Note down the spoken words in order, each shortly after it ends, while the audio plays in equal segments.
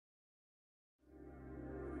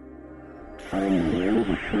I am the Word,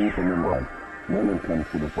 the truth, and the life. No one comes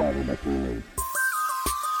to the Father but through me.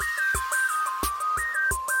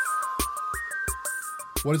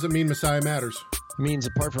 What does it mean Messiah matters? It means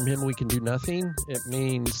apart from him we can do nothing. It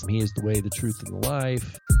means he is the way, the truth, and the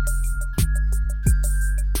life.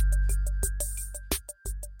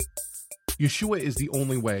 Yeshua is the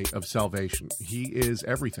only way of salvation. He is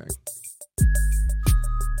everything.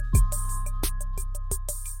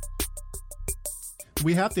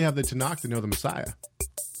 We have to have the Tanakh to know the Messiah.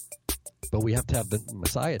 But we have to have the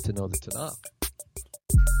Messiah to know the Tanakh.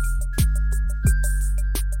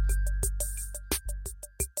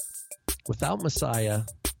 Without Messiah,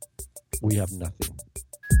 we have nothing.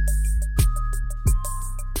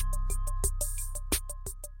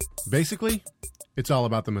 Basically, it's all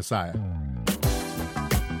about the Messiah.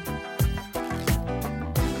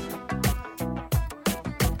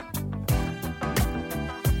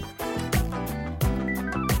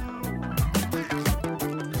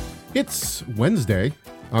 It's Wednesday,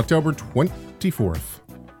 October 24th.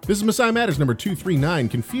 This is Messiah Matters number 239,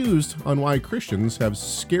 confused on why Christians have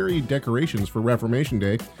scary decorations for Reformation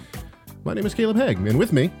Day. My name is Caleb Haig, and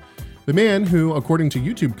with me, the man who, according to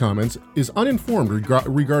YouTube comments, is uninformed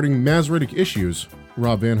regarding Masoretic issues,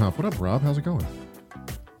 Rob Van Hoff. What up, Rob? How's it going?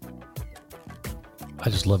 I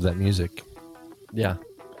just love that music. Yeah,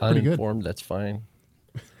 Pretty good. Uninformed, that's fine.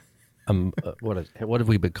 What have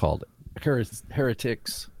we been called?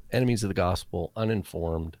 Heretics, enemies of the gospel,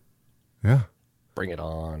 uninformed. Yeah. Bring it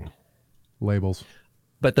on. Labels.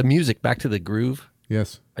 But the music, back to the groove.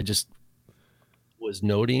 Yes. I just was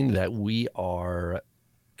noting that we are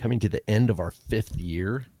coming to the end of our 5th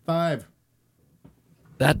year. 5.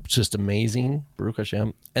 That's just amazing, Baruch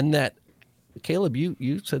Hashem. And that, Caleb,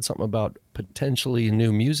 you said something about potentially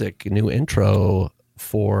new music, a new intro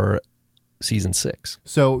for season 6.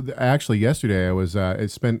 So actually, yesterday I was.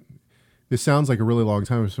 This sounds like a really long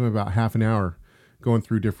time. I spent about half an hour going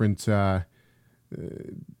through different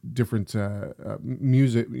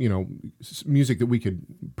music. Music that we could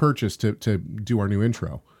purchase to do our new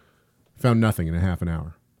intro. Found nothing in a half an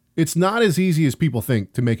hour. It's not as easy as people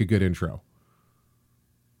think to make a good intro.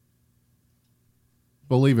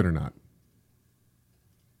 Believe it or not,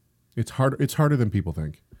 it's hard. It's harder than people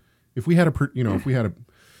think. If we had a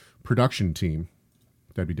production team,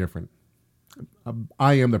 that'd be different.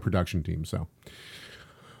 I am the production team, so.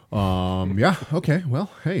 Yeah, okay.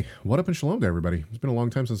 Well, hey, what up and shalom to everybody. It's been a long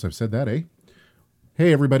time since I've said that, eh?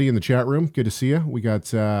 Hey, everybody in the chat room. Good to see you. We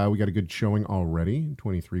got a good showing already.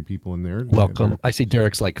 23 people in there. Welcome. I see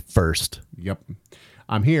Derek's like first. Yep.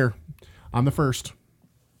 I'm here. I'm the first.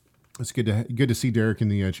 It's good to see Derek in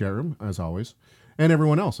the chat room, as always. And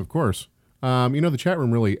everyone else, of course. The chat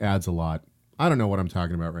room really adds a lot. I don't know what I'm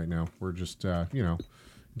talking about right now. We're just,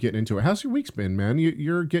 getting into it. How's your week's been, man?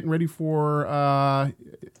 You're getting ready for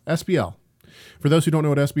SBL. For those who don't know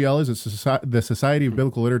what SBL is, it's the Society of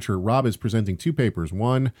Biblical Literature. Rob is presenting 2 papers,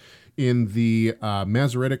 one in the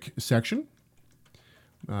Masoretic section,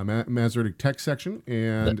 Masoretic text section,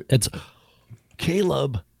 and it's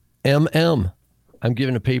Caleb MM. I'm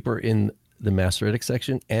giving a paper in the Masoretic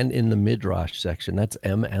section and in the Midrash section. That's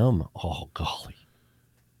MM. Oh, golly.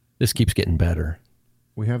 This keeps getting better.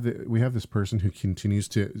 We have this person who continues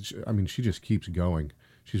to. She just keeps going.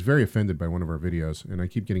 She's very offended by one of our videos, and I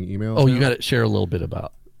keep getting emails. Oh, now. you got to share a little bit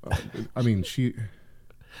about.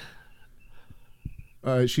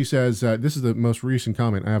 She says this is the most recent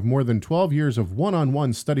comment. I have more than 12 years of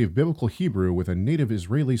one-on-one study of biblical Hebrew with a native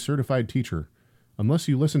Israeli certified teacher. Unless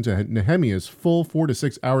you listen to Nehemiah's full 4 to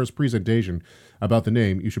 6 hours presentation about the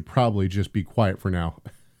name, you should probably just be quiet for now.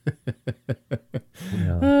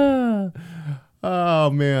 Yeah. Oh,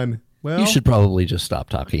 man. Well, you should probably just stop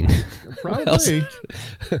talking. Probably.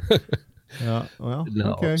 Well,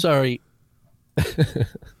 No, okay. sorry.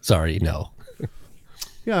 Sorry, no.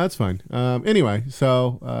 Yeah, that's fine. Anyway,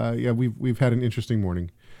 so we've had an interesting morning.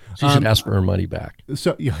 She should ask for her money back.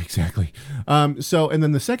 So yeah, exactly. And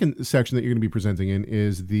then the second section that you're going to be presenting in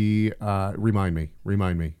is the remind me.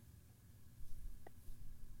 Remind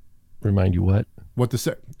you what? What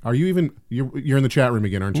the are you even you're in the chat room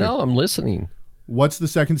again, aren't you? No, I'm listening. What's the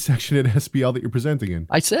second section at SBL that you're presenting in?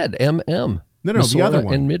 I said MM. No, the other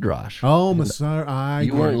one. And Midrash. Oh, Messiah.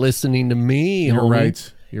 You weren't listening to me. You're homie.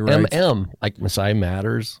 right. You're right. MM, like Messiah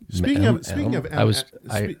Matters. Speaking of I was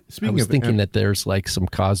thinking that there's like some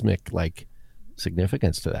cosmic like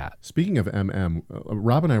significance to that. Speaking of MM,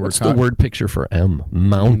 Rob and I What's the word picture for M?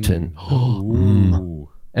 Mountain.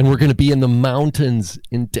 And we're going to be in the mountains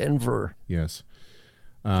in Denver. Yes.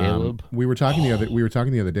 Caleb. We were talking the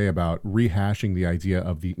other day about rehashing the idea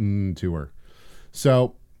of the tour.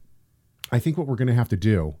 So I think what we're going to have to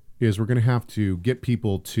do is we're going to have to get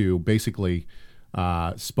people to basically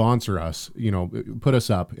sponsor us, put us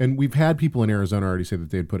up. And we've had people in Arizona already say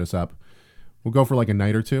that they'd put us up. We'll go for like a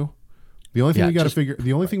night or two. The only thing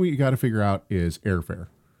we got to figure out is airfare,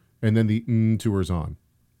 and then the tour's on.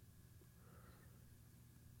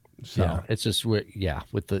 So. Yeah, it's just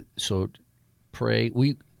pray.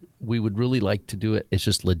 We would really like to do it. It's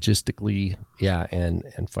just logistically,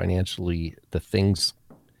 and financially, the things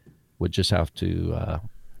would just have to.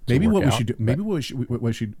 Maybe what we out. should do. Maybe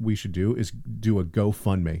what we should do is do a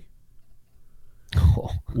GoFundMe.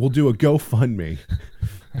 We'll do a GoFundMe.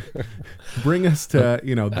 Bring us to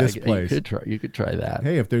this place. You could try that.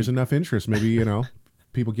 Hey, if there's enough interest, maybe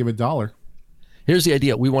people give $1. Here's the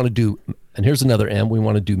idea. We want to do, and here's another M. We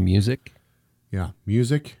want to do music. Yeah,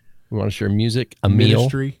 music. We want to share music,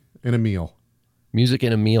 ministry, and a meal. Music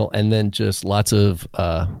and a meal, and then just lots of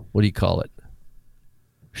what do you call it?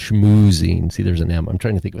 Schmoozing. See, there's an M. I'm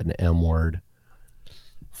trying to think of an M word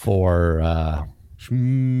for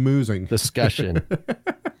schmoozing discussion.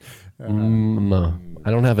 I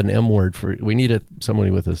don't have an M word for. We need somebody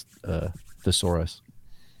with a thesaurus.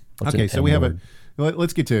 Okay, so we have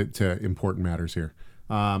let's get to important matters here.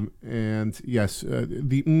 And yes,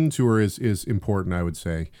 the tour is important, I would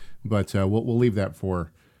say, but we'll leave that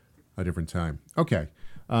for a different time. Okay,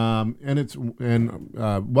 and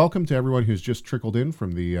welcome to everyone who's just trickled in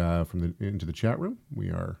from the into the chat room. We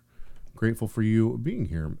are grateful for you being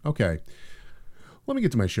here. Okay, let me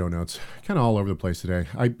get to my show notes. Kind of all over the place today.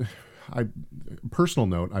 I personal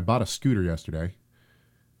note, I bought a scooter yesterday,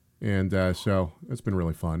 and so it's been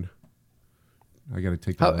really fun. I got to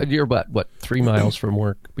take that. You're about, 3 miles from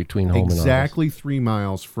work between home and office? Exactly 3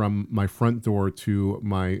 miles from my front door to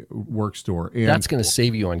my work store. And that's going to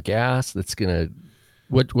save you on gas. That's going to.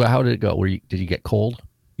 How did it go? Did you get cold?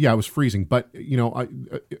 Yeah, it was freezing. But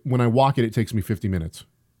when I walk it takes me 50 minutes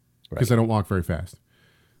because I don't walk very fast.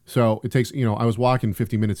 So it takes. I was walking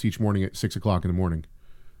 50 minutes each morning at 6 o'clock in the morning.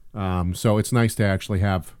 So it's nice to actually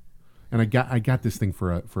have. And I got this thing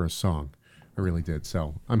for a song. I really did.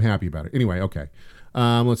 So I'm happy about it. Anyway, okay.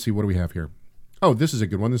 Let's see. What do we have here? Oh, this is a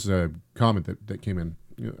good one. This is a comment that came in.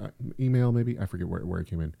 Email, maybe? I forget where it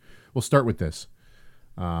came in. We'll start with this.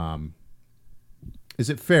 Is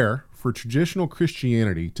it fair for traditional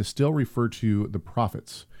Christianity to still refer to the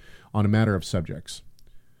prophets on a matter of subjects?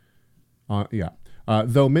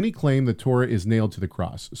 Though many claim the Torah is nailed to the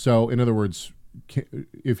cross. So, in other words,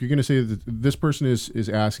 if you're going to say that this person is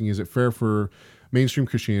asking, is it fair for mainstream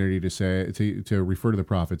Christianity to say to refer to the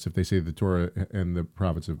prophets if they say the Torah and the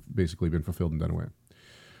prophets have basically been fulfilled and done away?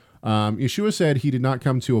 Yeshua said he did not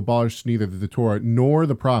come to abolish neither the Torah nor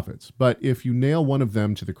the prophets, but if you nail one of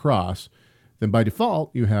them to the cross, then by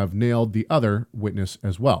default you have nailed the other witness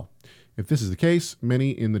as well. If this is the case,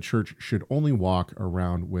 many in the church should only walk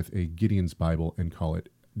around with a Gideon's Bible and call it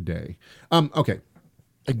day. Okay.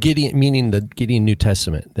 A Gideon, meaning the Gideon New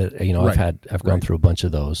Testament that, Right. I've gone through a bunch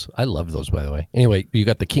of those. I love those, by the way. Anyway, you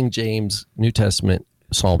got the King James, New Testament,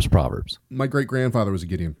 Psalms, Proverbs. My great-grandfather was a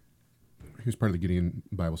Gideon. He was part of the Gideon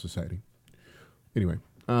Bible Society. Anyway,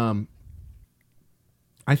 I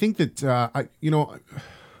think that,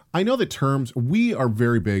 I know that terms, we are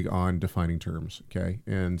very big on defining terms, okay?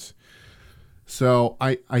 And so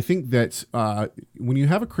I think that when you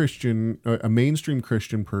have a Christian, a mainstream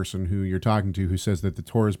Christian person who you're talking to who says that the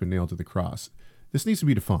Torah has been nailed to the cross, this needs to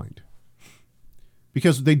be defined.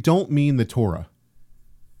 Because they don't mean the Torah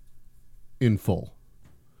in full.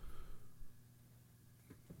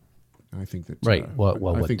 I think that... Right.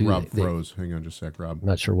 I think Rob froze. Hang on just a sec, Rob. I'm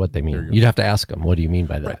not sure what they mean. There you go. You'd have to ask them, what do you mean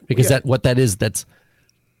by that? Right. Because what that is,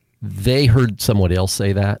 they heard someone else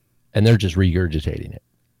say that, and they're just regurgitating it.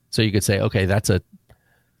 So you could say, okay, that's a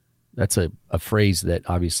phrase that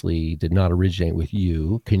obviously did not originate with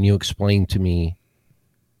you. Can you explain to me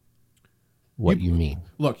what you mean?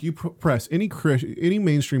 Look, you press any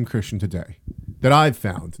mainstream Christian today that I've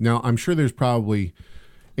found. Now, I'm sure there's probably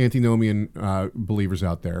antinomian believers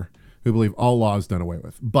out there who believe all law is done away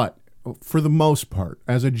with. But for the most part,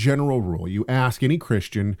 as a general rule, you ask any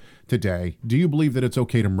Christian today, do you believe that it's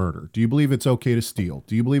okay to murder? Do you believe it's okay to steal?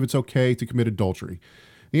 Do you believe it's okay to commit adultery?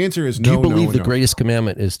 The answer is no. Do you believe the no. greatest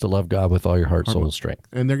commandment is to love God with all your heart, soul, and strength?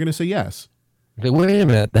 And they're going to say yes. Okay, wait a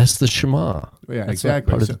minute, that's the Shema. Yeah, that's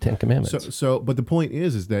exactly. Part of the Ten Commandments. But the point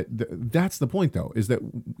is that that's the point, though, is that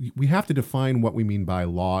we have to define what we mean by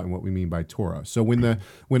law and what we mean by Torah. So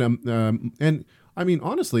and I mean,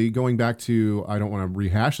 honestly, going back to, I don't want to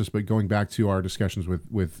rehash this, but going back to our discussions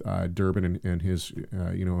with Durbin and his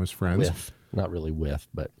his friends. Not really with,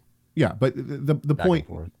 but yeah. But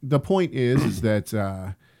the point is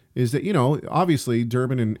that is that, obviously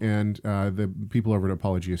Durbin and the people over at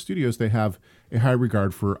Apologia Studios, they have a high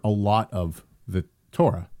regard for a lot of the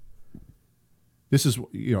Torah. This is,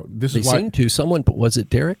 this They is why. seem to. Someone, was it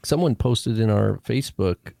Derek? Someone posted in our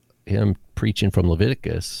Facebook him preaching from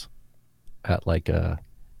Leviticus at like a,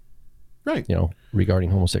 Right.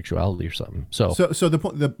 regarding homosexuality or something. So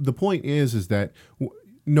the point is that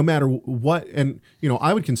no matter what, and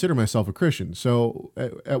I would consider myself a Christian. So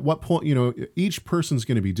at what point, each person's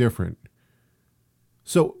going to be different.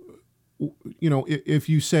 So if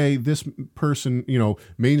you say this person,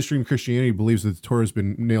 mainstream Christianity believes that the Torah has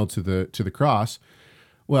been nailed to the cross,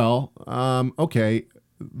 well, okay,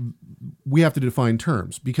 we have to define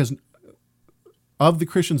terms, because of the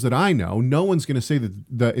Christians that I know, no one's going to say that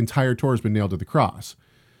the entire Torah has been nailed to the cross.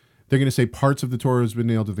 They're going to say parts of the Torah has been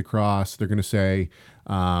nailed to the cross. They're going to say,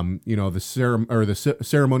 the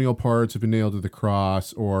ceremonial parts have been nailed to the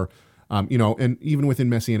cross, or, and even within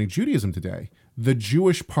Messianic Judaism today, the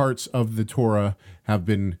Jewish parts of the Torah have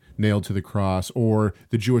been nailed to the cross, or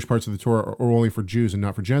the Jewish parts of the Torah are only for Jews and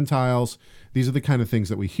not for Gentiles. These are the kind of things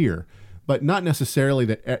that we hear, but not necessarily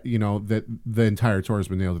that, that the entire Torah has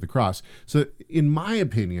been nailed to the cross. So in my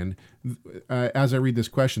opinion, as I read this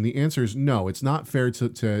question, the answer is no. It's not fair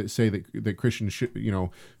to say that Christians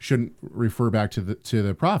shouldn't refer back to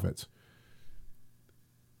the prophets.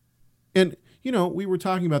 And, we were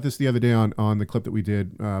talking about this the other day on the clip that we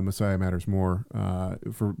did, Messiah Matters More,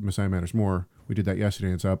 for Messiah Matters More. We did that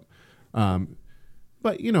yesterday. It's up.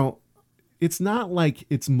 But, it's not like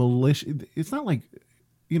it's malicious. It's not like,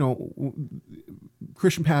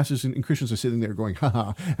 Christian pastors and Christians are sitting there going,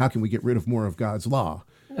 haha, how can we get rid of more of God's law?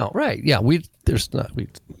 no, right. Yeah.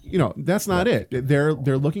 That's not it. They're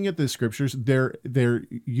looking at the scriptures. They're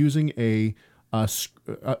using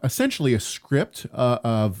essentially a script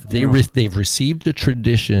of they've received a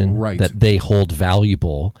tradition Right. that they hold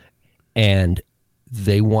valuable, and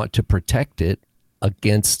they want to protect it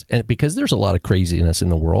against, and because there's a lot of craziness in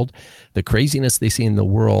the world. The craziness they see in the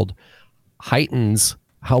world heightens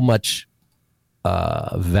how much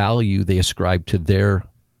value they ascribe to their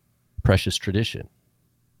precious tradition.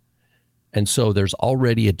 And so there's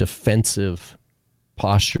already a defensive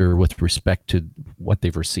posture with respect to what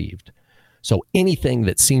they've received. So anything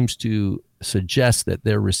that seems to suggest that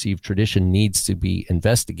their received tradition needs to be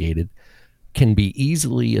investigated can be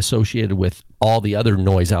easily associated with all the other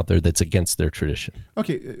noise out there that's against their tradition.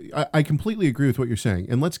 Okay, I completely agree with what you're saying,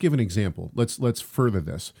 and let's give an example. Let's further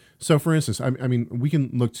this. So, for instance, I mean, we can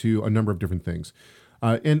look to a number of different things,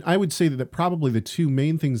 and I would say that probably the two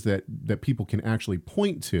main things that people can actually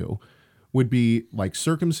point to would be like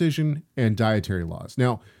circumcision and dietary laws.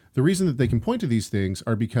 Now, the reason that they can point to these things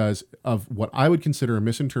are because of what I would consider a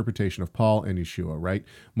misinterpretation of Paul and Yeshua, right?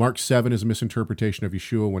 Mark 7 is a misinterpretation of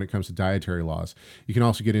Yeshua when it comes to dietary laws. You can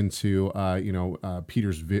also get into,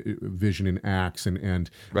 Peter's vision in Acts and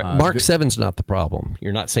Right. Mark 7's not the problem.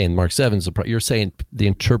 You're not saying Mark 7's the problem. You're saying the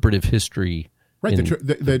interpretive history. Right.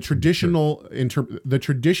 The traditional, the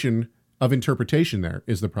tradition of interpretation there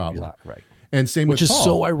is the problem. Right. And same Which with is Paul.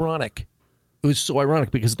 so ironic. It was so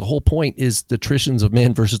ironic because the whole point is the traditions of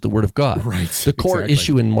man versus the word of God. Right, The core exactly.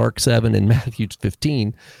 issue in Mark 7 and Matthew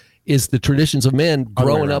 15 is the traditions of men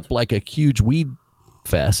growing around. up like a huge weed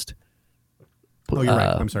fest. Oh, you're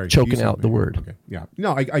right. I'm sorry. Choking You said- out the word. Okay. Yeah.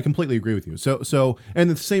 No, I completely agree with you. So, and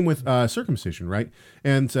the same with circumcision, right?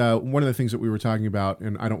 And one of the things that we were talking about,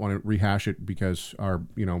 and I don't want to rehash it because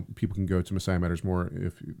people can go to Messiah Matters More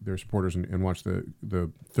if they're supporters and watch the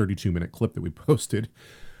 32-minute clip that we posted.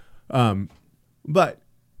 But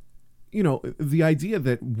the idea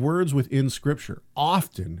that words within Scripture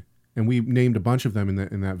often, and we named a bunch of them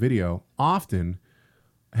in that video, often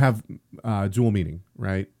have dual meaning,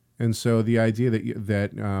 right? And so the idea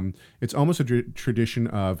that it's almost a tradition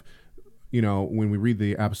of, when we read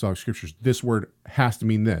the apostolic scriptures, this word has to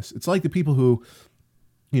mean this. It's like the people who,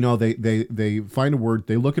 they find a word,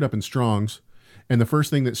 they look it up in Strong's, and the first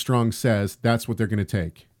thing that Strong says, that's what they're going to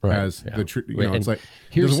take as yeah. the Right, it's and like it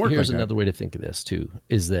here's doesn't work like that. another way to think of this too,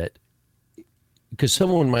 is that because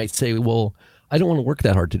someone might say, well, I don't want to work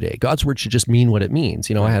that hard today. God's word should just mean what it means.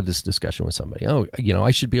 I had this discussion with somebody.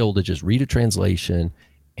 I should be able to just read a translation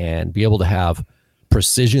and be able to have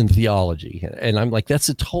precision theology. And I'm like, that's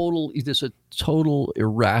a total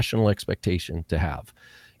irrational expectation to have.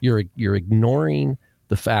 You're ignoring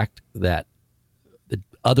the fact that the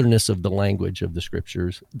otherness of the language of the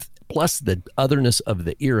scriptures, plus the otherness of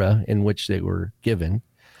the era in which they were given,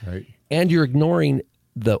 Right. and you're ignoring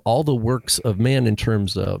all the works of men in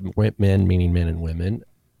terms of men, meaning men and women,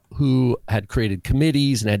 who had created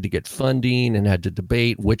committees and had to get funding and had to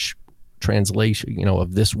debate which translation,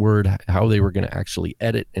 of this word, how they were going to actually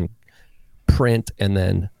edit and print and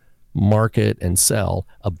then market and sell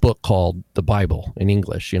a book called the Bible in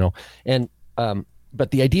English, and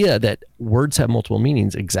but the idea that words have multiple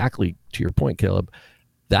meanings, exactly to your point, Caleb,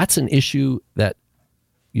 that's an issue that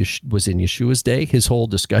was in Yeshua's day. His whole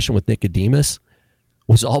discussion with Nicodemus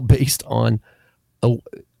was all based on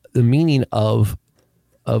the meaning of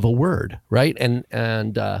a word, right? And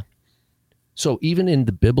so even in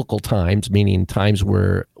the biblical times, meaning times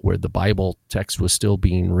where the Bible text was still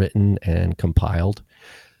being written and compiled,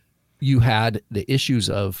 you had the issues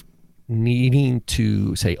of needing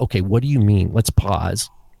to say, okay, what do you mean? Let's pause.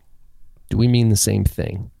 Do we mean the same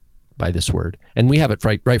thing by this word? And we have it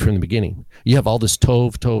right from the beginning. You have all this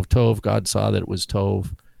tov, tov, tov. God saw that it was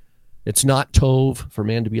tov. It's not tov for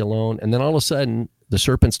man to be alone. And then all of a sudden, the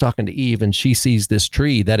serpent's talking to Eve, and she sees this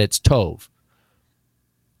tree that it's tov.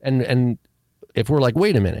 And if we're like,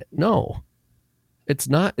 wait a minute, no, it's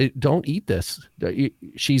not. Don't eat this.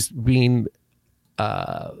 She's being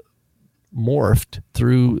morphed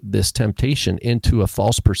through this temptation into a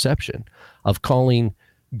false perception of calling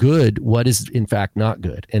good what is in fact not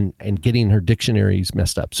good, and getting her dictionaries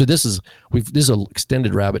messed up. So this is an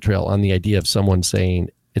extended rabbit trail on the idea of someone saying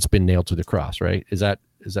it's been nailed to the cross, right? Is that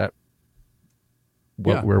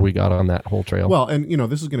where we got on that whole trail? Well, and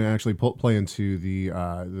this is going to actually play into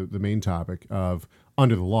the main topic of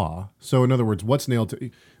under the law. So in other words, what's nailed to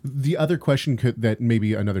the other question that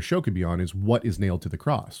maybe another show could be on is what is nailed to the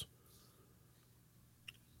cross.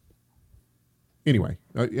 Anyway,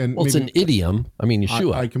 and it's an idiom. I mean,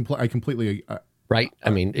 Yeshua. I completely right. I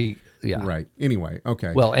mean, yeah. Right. Anyway,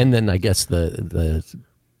 okay. Well, and then I guess the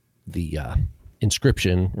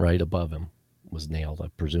inscription right above him was nailed,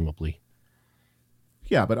 presumably.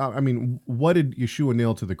 Yeah, but I mean, what did Yeshua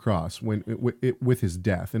nail to the cross with his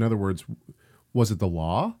death? In other words, was it the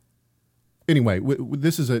law? Anyway,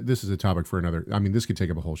 this is a topic for another. I mean, this could take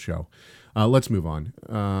up a whole show. Let's move on.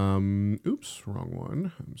 Oops, wrong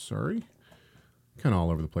one. I'm sorry. Kind of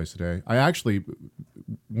all over the place today.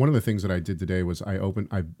 One of the things that I did today was I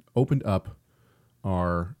opened up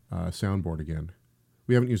our soundboard again.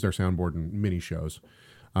 We haven't used our soundboard in many shows.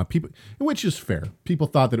 People, which is fair. People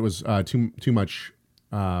thought that it was too much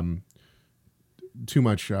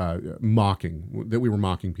mocking, that we were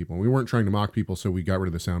mocking people. We weren't trying to mock people, so we got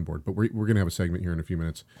rid of the soundboard. But we're going to have a segment here in a few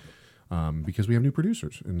minutes because we have new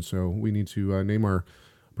producers, and so we need to name our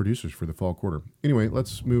producers for the fall quarter. Anyway,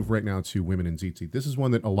 let's move right now to women in tzitzit. This is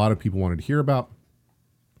one that a lot of people wanted to hear about.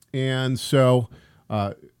 And so,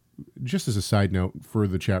 just as a side note for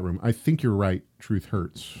the chat room, I think you're right. Truth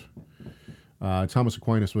hurts. Thomas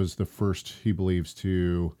Aquinas was the first, he believes,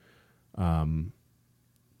 to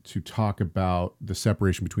talk about the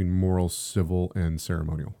separation between moral, civil, and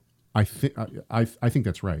ceremonial. I think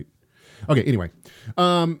that's right. Okay. Anyway,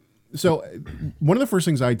 so one of the first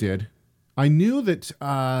things I did, I knew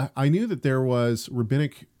that there was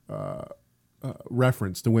rabbinic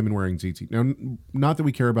reference to women wearing tzitzit. Now, not that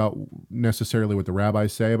we care about necessarily what the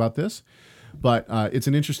rabbis say about this, but it's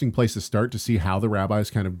an interesting place to start to see how the rabbis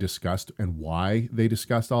kind of discussed and why they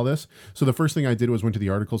discussed all this. So the first thing I did was went to the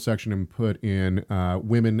article section and put in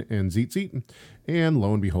women and tzitzit, and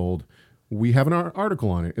lo and behold, we have an article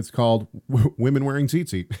on it. It's called Women Wearing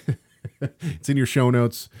Tzitzit. It's in your show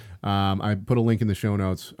notes. I put a link in the show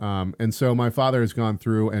notes. And so my father has gone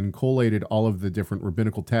through and collated all of the different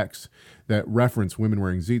rabbinical texts that reference women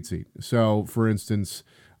wearing tzitzit. So, for instance,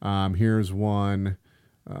 here's one.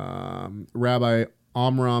 Rabbi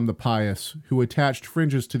Amram the Pious, who attached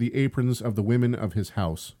fringes to the aprons of the women of his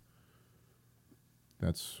house.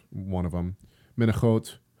 That's one of them.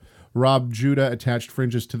 Menachot. Rab Judah attached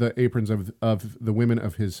fringes to the aprons of the women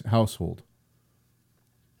of his household.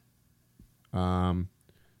 Sifrei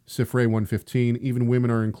 115, even women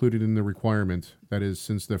are included in the requirement. That is,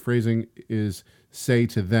 since the phrasing is say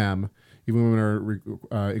to them, even women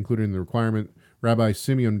are included in the requirement. Rabbi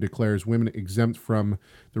Simeon declares women exempt from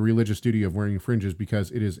the religious duty of wearing fringes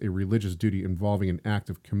because it is a religious duty involving an act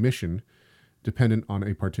of commission dependent on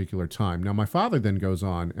a particular time. Now, my father then goes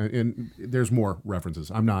on, and there's more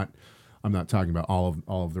references. I'm not talking about all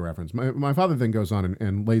of the reference. My father then goes on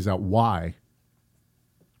and lays out why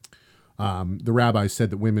the rabbis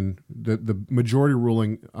said that women, the majority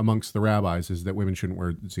ruling amongst the rabbis is that women shouldn't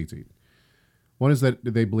wear tzitzit. One is that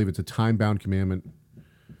they believe it's a time-bound commandment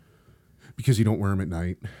because you don't wear them at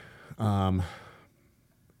night.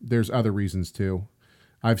 There's other reasons too.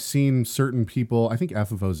 I've seen certain people, I think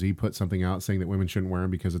FFOZ put something out saying that women shouldn't wear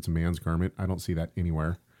them because it's a man's garment. I don't see that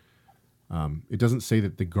anywhere. It doesn't say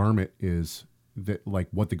that the garment is that, like,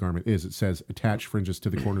 what the garment is. It says attach fringes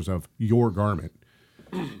to the corners of your garment.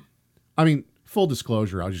 I mean, full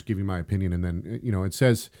disclosure, I'll just give you my opinion, and then it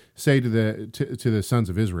says, "Say to the sons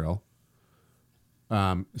of Israel."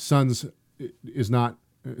 Sons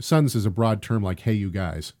sons is a broad term, like "Hey, you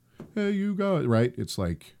guys," "Hey, you guys," right? It's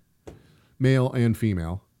like male and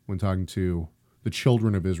female when talking to the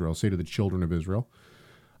children of Israel. Say to the children of Israel.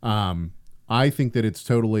 I think that it's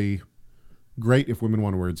totally great if women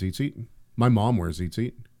want to wear tzitzit. My mom wears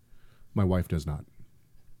tzitzit. My wife does not.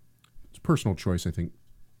 It's a personal choice, I think,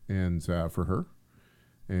 and for her.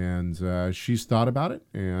 And she's thought about it,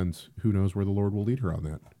 and who knows where the Lord will lead her on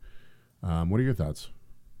that. What are your thoughts?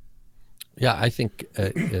 Yeah, I think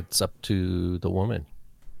it's up to the woman.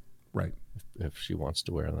 Right. If she wants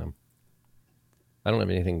to wear them. I don't have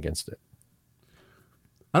anything against it.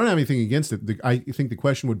 I don't have anything against it. I think the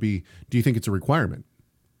question would be, do you think it's a requirement?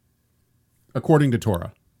 According to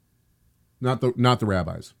Torah. Not the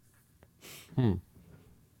rabbis.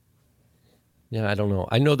 Yeah, I don't know.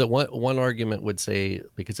 I know that one argument would say,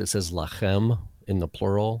 because it says lachem in the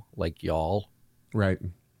plural, like y'all. Right.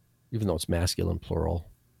 Even though it's masculine plural,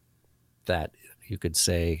 that you could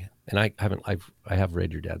say, and I have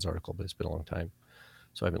read your dad's article, but it's been a long time,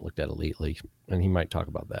 so I haven't looked at it lately, and he might talk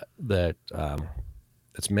about that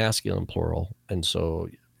it's masculine plural. And so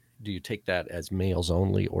do you take that as males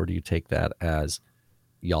only, or do you take that as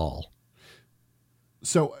y'all?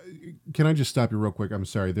 So can I just stop you real quick? I'm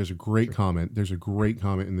sorry. There's a great comment. There's a great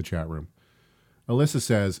comment in the chat room. Alyssa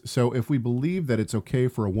says, so if we believe that it's okay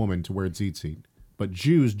for a woman to wear tzitzit, but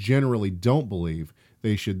Jews generally don't believe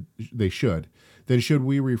they should, then should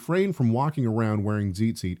we refrain from walking around wearing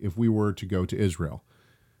tzitzit if we were to go to Israel?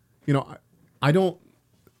 I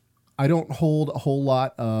don't hold a whole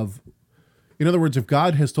lot of, in other words, if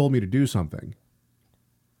God has told me to do something,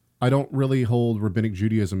 I don't really hold rabbinic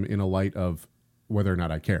Judaism in a light of whether or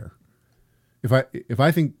not I care. If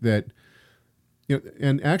I think that,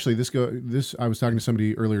 and actually this I was talking to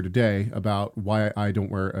somebody earlier today about why I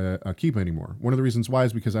don't wear a kippah anymore. One of the reasons why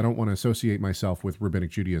is because I don't want to associate myself with rabbinic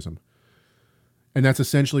Judaism. And that's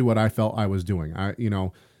essentially what I felt I was doing.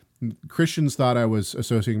 Christians thought I was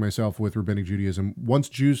associating myself with rabbinic Judaism. Once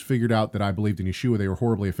Jews figured out that I believed in Yeshua, they were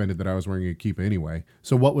horribly offended that I was wearing a kippah anyway.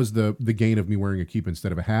 So what was the gain of me wearing a kippah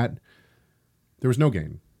instead of a hat? There was no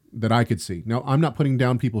gain that I could see. Now, I'm not putting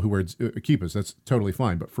down people who wear kippahs. That's totally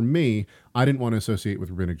fine. But for me, I didn't want to associate with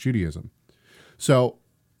rabbinic Judaism. So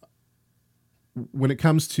when it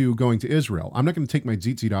comes to going to Israel, I'm not going to take my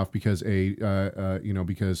tzitzit off because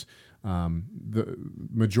the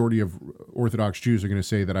majority of Orthodox Jews are going to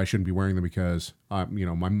say that I shouldn't be wearing them because my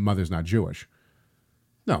mother's not Jewish.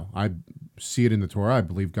 No, I see it in the Torah. I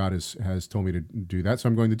believe God has told me to do that, so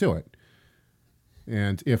I'm going to do it.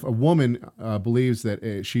 And if a woman believes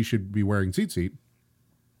that she should be wearing tzitzit,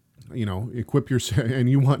 equip yourself, and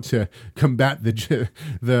you want to combat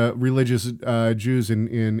the religious Jews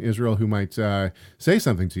in Israel who might say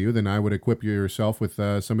something to you, then I would equip yourself with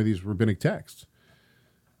some of these rabbinic texts.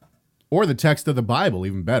 Or the text of the Bible,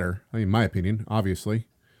 even better. In my opinion, obviously,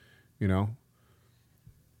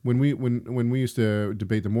 when we used to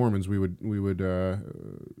debate the Mormons, we would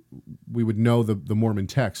know the Mormon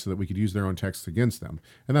text so that we could use their own texts against them,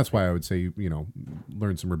 and that's why I would say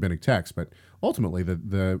learn some rabbinic text. But ultimately,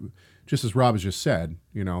 the just as Rob has just said,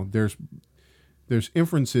 there's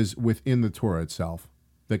inferences within the Torah itself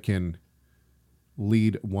that can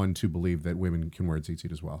lead one to believe that women can wear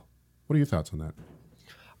tzitzit as well. What are your thoughts on that?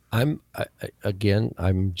 I'm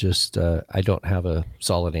just I don't have a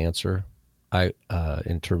solid answer.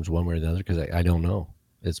 In terms one way or the other, because I don't know.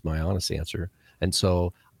 It's my honest answer. And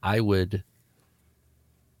so I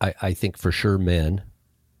think for sure men,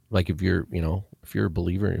 like if you're a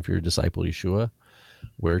believer, if you're a disciple of Yeshua,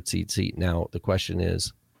 wear tzitzit. Now the question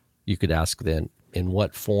is, you could ask then, in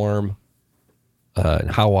what form,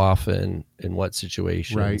 and how often, in what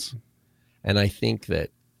situations? Right. And I think that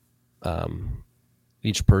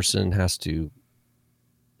each person has to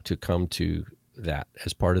come to that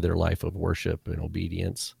as part of their life of worship and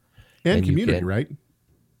obedience and community, right?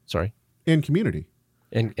 Sorry, and community,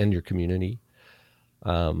 and your community.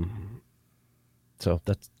 So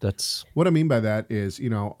that's what I mean by that is,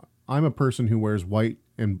 I'm a person who wears white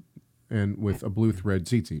and with a blue thread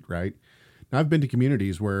tzitzit, right? Now I've been to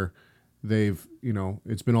communities where they've,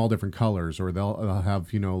 it's been all different colors, or they'll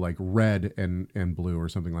have, like red and blue or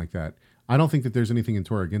something like that. I don't think that there's anything in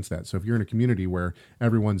Torah against that. So if you're in a community where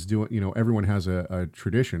everyone's doing, everyone has a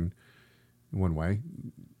tradition in one way,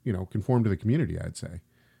 conform to the community, I'd say,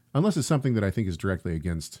 unless it's something that I think is directly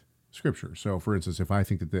against Scripture. So for instance, if I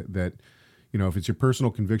think that if it's your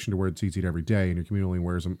personal conviction to wear tzitzit every day and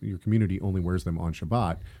your community only wears them on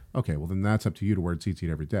Shabbat, okay, well then that's up to you to wear tzitzit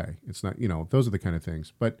every day. It's not, those are the kind of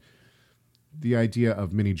things. But the idea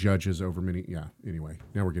of many judges over many. Yeah. Anyway,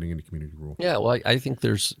 now we're getting into community rule. Yeah, well, I think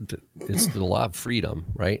it's the law of freedom,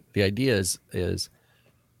 right? The idea is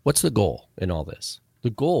what's the goal in all this? The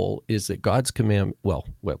goal is that God's command, well,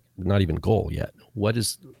 not even goal yet. What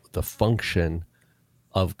is the function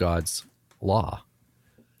of God's law?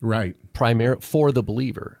 Right. Primary for the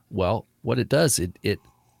believer. Well, what it does, it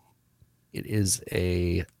is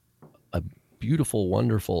a beautiful,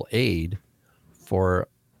 wonderful aid for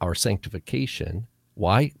our sanctification.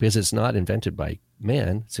 Why? Because it's not invented by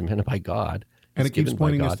man, it's invented by God. And it keeps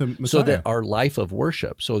pointing us to Messiah. So that our life of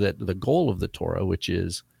worship, so that the goal of the Torah, which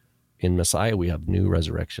is in Messiah, we have new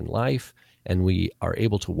resurrection life, and we are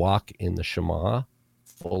able to walk in the Shema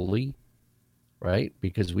fully, right?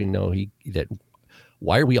 Because we know that.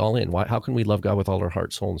 Why are we all in? How can we love God with all our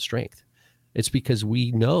heart, soul, and strength? It's because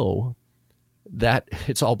we know that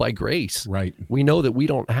it's all by grace. Right. We know that we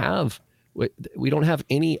don't have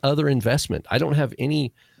any other investment. I don't have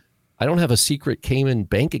a secret Cayman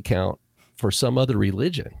bank account for some other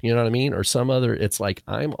religion. You know what I mean? Or some other, it's like,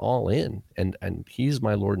 I'm all in and he's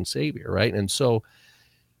my Lord and Savior. Right. And so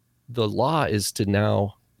the law is to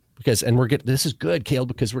now, this is good, Caleb,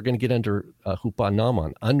 because we're going to get under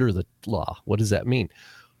hupa under the law. What does that mean?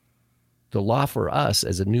 The law for us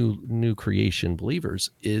as a new creation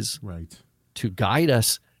believers is right to guide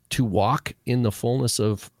us to walk in the fullness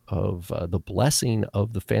of the blessing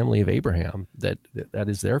of the family of Abraham that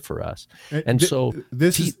is there for us. And so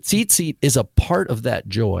tzitzit is a part of that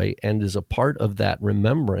joy and is a part of that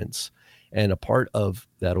remembrance and a part of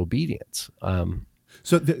that obedience.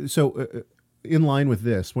 In line with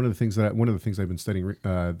this, one of the things I've been studying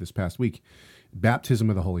this past week, baptism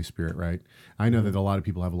of the Holy Spirit, right? I know that a lot of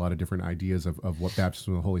people have a lot of different ideas of what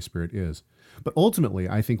baptism of the Holy Spirit is. But ultimately,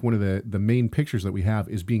 I think one of the main pictures that we have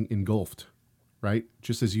is being engulfed, right?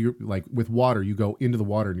 Just as you, like with water, you go into the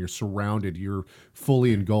water and you're surrounded, you're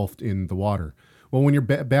fully engulfed in the water. Well, when you're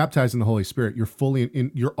baptized in the Holy Spirit, you're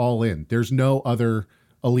fully you're all in. There's no other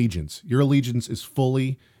allegiance. Your allegiance is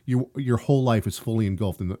fully, your whole life is fully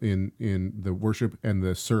engulfed in the worship and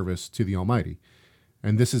the service to the Almighty.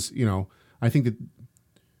 And this is, I think that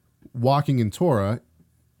walking in Torah,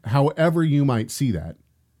 however you might see that,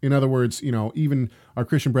 in other words, even our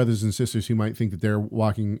Christian brothers and sisters who might think that they're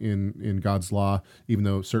walking in God's law, even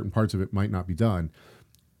though certain parts of it might not be done,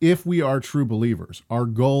 if we are true believers, our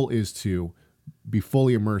goal is to be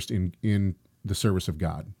fully immersed in the service of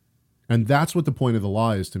God. And that's what the point of the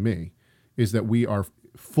law is to me, is that we are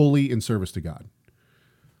fully in service to God.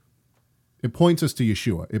 It points us to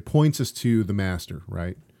Yeshua. It points us to the Master,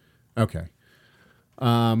 right? Okay.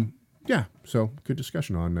 Yeah. So good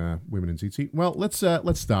discussion on women in tzitzit. Well, let's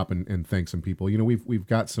stop and thank some people. We've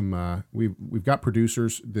got some we've got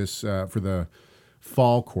producers this for the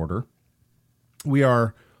fall quarter. We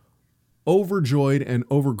are overjoyed and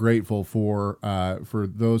overgrateful for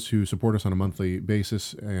those who support us on a monthly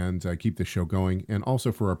basis and keep the show going, and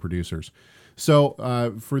also for our producers. So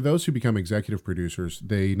for those who become executive producers,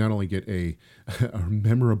 they not only get a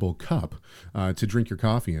memorable cup to drink your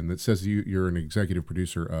coffee in that says you're an executive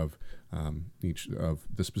producer of each of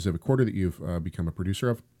the specific quarter that you've become a producer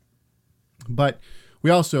of, but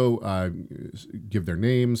we also give their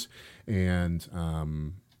names and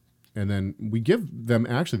then we give them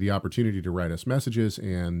actually the opportunity to write us messages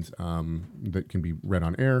and that can be read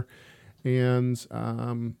on air. And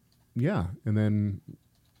and then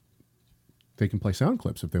they can play sound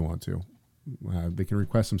clips if they want to. They can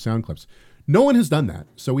request some sound clips. No one has done that.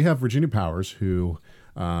 So we have Virginia Powers, who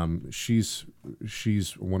she's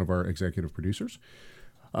one of our executive producers.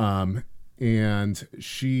 And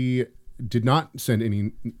she did not send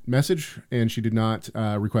any message, and she did not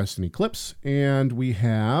request any clips. And we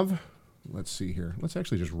have, let's see here. Let's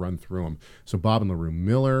actually just run through them. So Bob and LaRue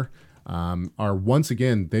Miller are once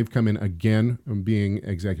again, they've come in again being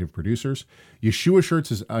executive producers. Yeshua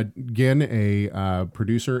Shirts is again a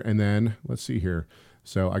producer. And then let's see here.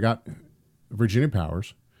 So I got Virginia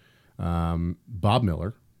Powers, Bob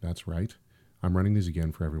Miller. That's right. I'm running these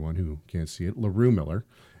again for everyone who can't see it. LaRue Miller.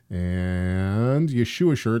 And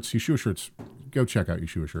Yeshua Shirts. Yeshua Shirts, go check out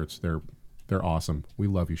Yeshua Shirts. They're awesome. We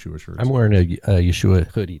love Yeshua Shirts. I'm wearing a Yeshua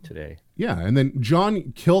hoodie today. Yeah, and then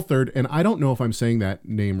John Kilthird, and I don't know if I'm saying that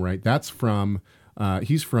name right. That's from,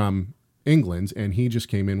 he's from England, and he just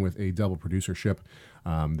came in with a double producership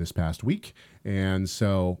this past week. And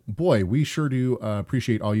so, boy, we sure do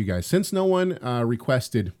appreciate all you guys. Since no one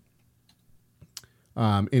requested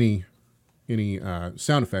any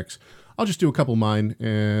sound effects, I'll just do a couple of mine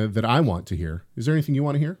that I want to hear. Is there anything you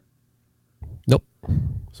want to hear? Nope.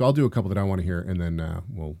 So I'll do a couple that I want to hear, and then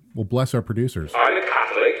we'll bless our producers. I'm a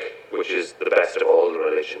Catholic, which is the best of all the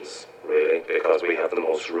religions, really.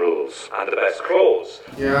 most rules and the best clothes.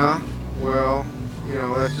 Yeah, well,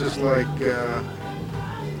 that's just like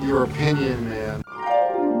your opinion, man.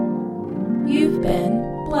 You've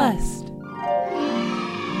been blessed.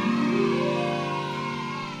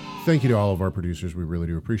 Thank you to all of our producers. We really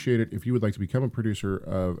do appreciate it. If you would like to become a producer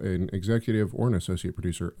of an executive or an associate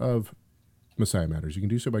producer of Messiah Matters, you can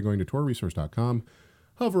do so by going to torresource.com,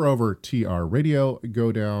 hover over TR Radio,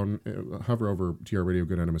 go down, hover over TR Radio,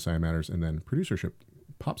 go down to Messiah Matters, and then producership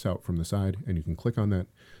pops out from the side, and you can click on that,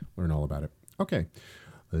 learn all about it. Okay,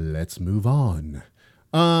 let's move on.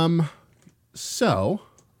 So,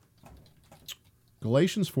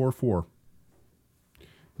 Galatians 4:4.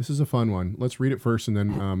 This is a fun one. Let's read it first, and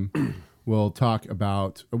then we'll talk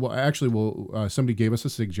about. Well, actually, somebody gave us a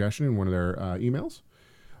suggestion in one of their emails.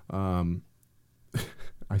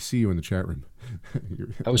 I see you in the chat room.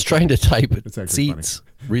 I was trying to type seats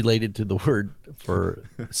related to the word for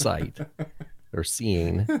sight or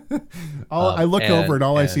seeing. I look over and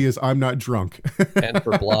all I see is I'm not drunk. And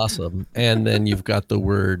for blossom. And then you've got the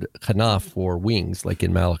word kanaf for wings, like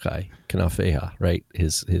in Malachi, kanafeha, right?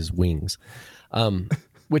 His wings.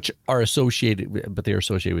 Which are associated, but they're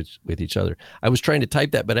associated with each other. I was trying to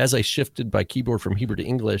type that, but as I shifted my keyboard from Hebrew to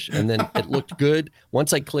English, and then it looked good.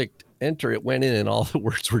 Once I clicked enter, it went in and all the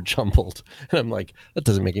words were jumbled. And I'm like, that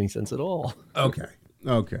doesn't make any sense at all. Okay.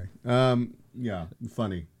 Yeah,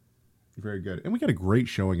 funny. Very good. And we got a great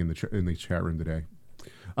showing in the chat room today.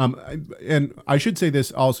 And I should say this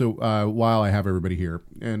also while I have everybody here,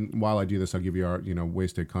 and while I do this, I'll give you our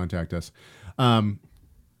ways to contact us.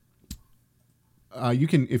 You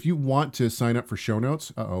can, if you want to sign up for show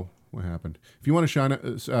notes. What happened? If you want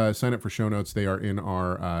to sign up for show notes, they are in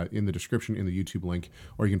our in the description in the YouTube link,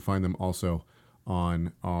 or you can find them also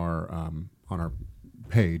on our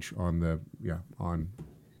page on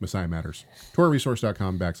Messiah Matters.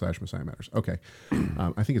 TorahResource.com/Messiah Matters. Okay,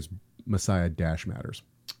 I think it's Messiah-Matters.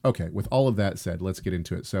 Okay, with all of that said, let's get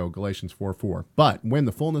into it. So Galatians 4:4. But when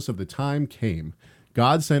the fullness of the time came,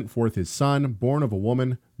 God sent forth his son, born of a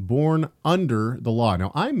woman, born under the law.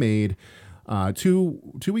 Now, I made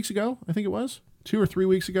 2 weeks ago, I think it was, 2 or 3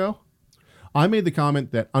 weeks ago, I made the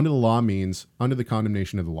comment that under the law means under the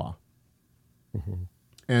condemnation of the law. Mm-hmm.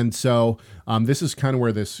 And so this is kind of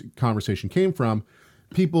where this conversation came from.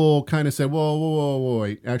 People kind of said, whoa,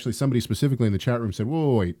 wait. Actually, somebody specifically in the chat room said,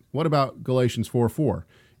 whoa, wait. What about Galatians 4:4?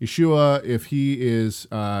 Yeshua, if he is,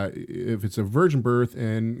 if it's a virgin birth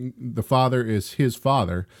and the father is his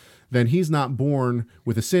father, then he's not born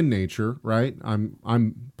with a sin nature, right?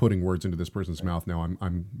 I'm putting words into this person's mouth now.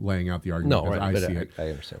 I'm laying out the argument as I see it. I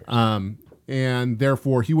understand. And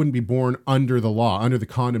therefore, he wouldn't be born under the law, under the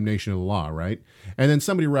condemnation of the law, right? And then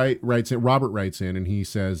somebody writes in, Robert writes in, and he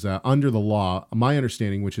says, under the law, my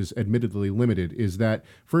understanding, which is admittedly limited, is that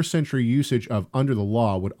first century usage of under the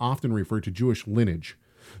law would often refer to Jewish lineage.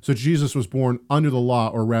 So Jesus was born under the law,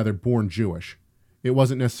 or rather born Jewish. It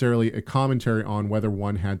wasn't necessarily a commentary on whether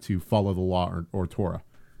one had to follow the law or Torah.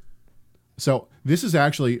 So this is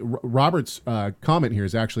actually, Robert's comment here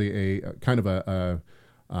is actually a kind of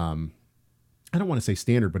I don't want to say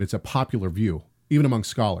standard, but it's a popular view, even among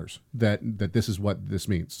scholars, that this is what this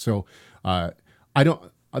means. So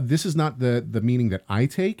this is not the meaning that I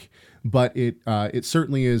take, but it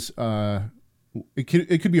certainly is, it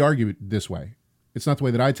could be argued this way. It's not the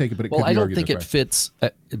way that I take it, but it could be argued this way. Well, I don't think it fits.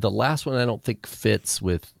 The last one I don't think fits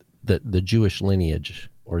with the Jewish lineage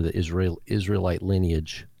or the Israelite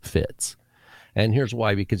lineage fits. And here's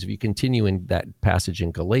why, because if you continue in that passage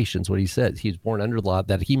in Galatians, what he says, he's born under the law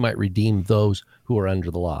that he might redeem those who are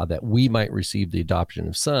under the law, that we might receive the adoption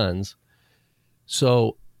of sons.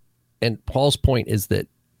 So, and Paul's point is that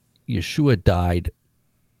Yeshua died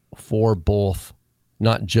for both,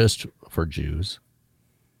 not just for Jews,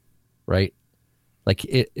 right? Like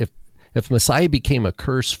if Messiah became a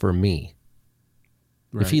curse for me,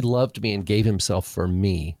 right, if he loved me and gave himself for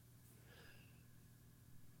me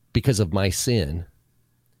because of my sin,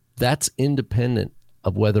 that's independent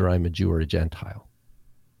of whether I'm a Jew or a Gentile.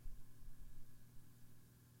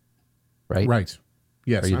 Right? Right.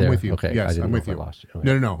 Yes, I'm with you. Okay. Yes, I'm with you. Lost you.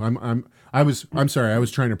 Okay. No. I'm sorry. I was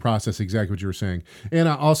trying to process exactly what you were saying. And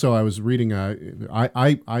also, I was reading. I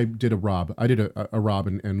did a Rob. I did a Rob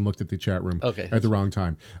and looked at the chat room at the wrong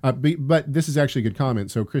time. But this is actually a good comment.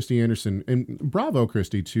 So Christy Anderson, and bravo,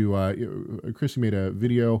 Christy. Christy made a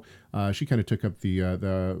video. She kind of took up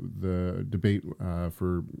the debate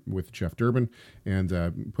with Jeff Durbin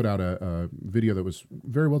and put out a video that was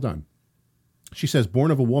very well done. She says,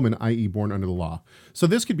 born of a woman, i.e. born under the law. So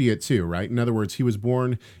this could be it too, right? In other words, he was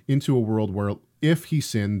born into a world where if he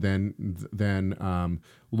sinned, then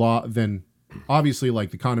obviously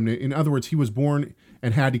like the condemnation. In other words, he was born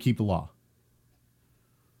and had to keep the law.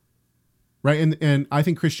 Right, and I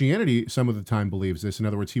think Christianity some of the time believes this. In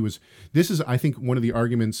other words, this is, I think, one of the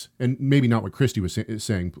arguments, and maybe not what Christy was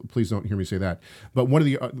saying. Please don't hear me say that. But one of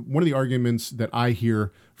the arguments that I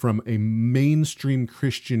hear from a mainstream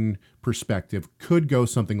Christian perspective could go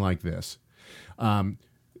something like this: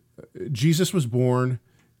 Jesus was born,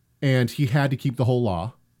 and he had to keep the whole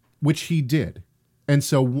law, which he did, and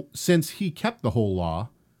so since he kept the whole law,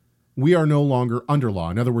 we are no longer under law.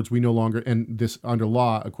 In other words, we no longer, and this under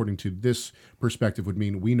law, according to this perspective, would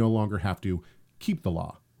mean we no longer have to keep the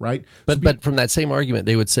law, right? But from that same argument,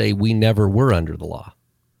 they would say we never were under the law.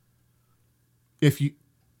 If you,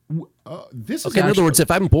 this is okay. In actually, other words, if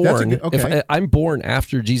I'm born, okay. if I'm born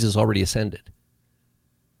after Jesus already ascended,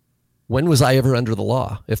 when was I ever under the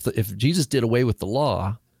law? If Jesus did away with the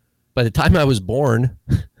law, by the time I was born,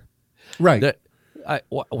 right.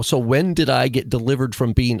 So when did I get delivered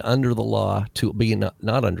from being under the law to being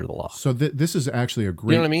not under the law? So this is actually a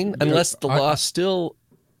great. You know what I mean? Unless the law still.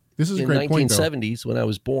 This is a in great point, though. 1970s when I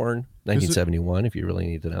was born, 1971, if you really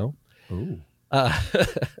need to know. Oh.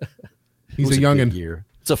 He's It was a youngin'. good year.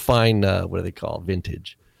 It's a fine. What do they call it?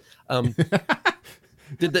 Vintage? If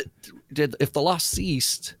the law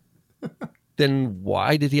ceased, then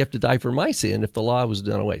why did he have to die for my sin if the law was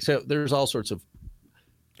done away? So there's all sorts of.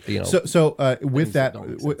 So with that,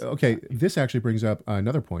 okay, this actually brings up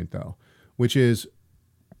another point, though, which is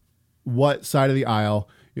what side of the aisle,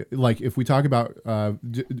 like if we talk about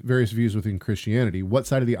various views within Christianity, what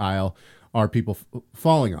side of the aisle are people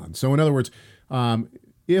falling on? So in other words,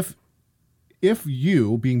 if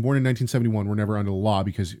you, being born in 1971, were never under the law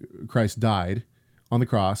because Christ died on the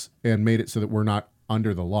cross and made it so that we're not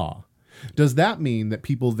under the law, does that mean that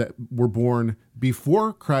people that were born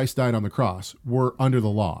before Christ died on the cross were under the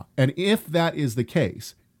law? And if that is the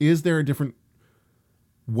case, is there a different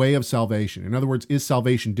way of salvation? In other words, is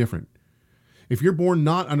salvation different? If you're born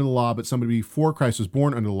not under the law, but somebody before Christ was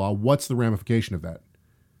born under the law, what's the ramification of that?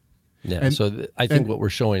 Yeah, I think what we're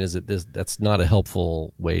showing is that that's not a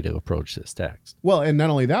helpful way to approach this text. Well, and not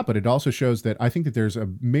only that, but it also shows that I think that there's a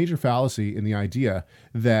major fallacy in the idea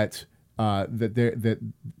that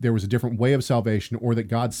that there was a different way of salvation, or that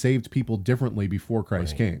God saved people differently before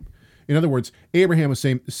Christ came. In other words, Abraham was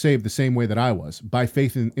saved the same way that I was, by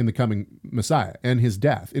faith in the coming Messiah and his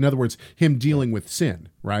death. In other words, him dealing with sin,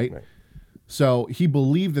 right? So he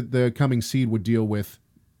believed that the coming seed would deal with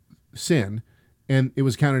sin, and it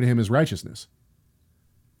was counted to him as righteousness.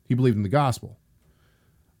 He believed in the gospel.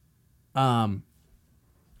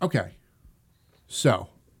 Okay. So,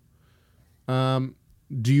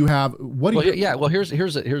 do you have what? Well, yeah. Well, here's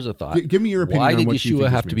a thought. Give me your opinion. Why on did what you Yeshua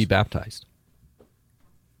think have this to be means. baptized?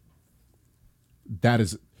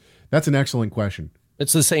 That's an excellent question.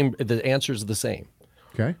 It's the same. The answer is the same.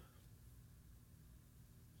 Okay.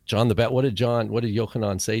 John the Baptist. What did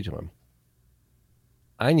Yochanan say to him?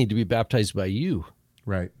 I need to be baptized by you.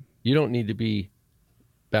 Right. You don't need to be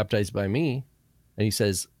baptized by me. And he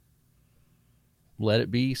says, let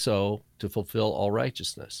it be so to fulfill all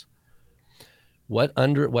righteousness. What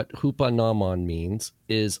hupanamon means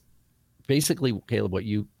is basically, Caleb, what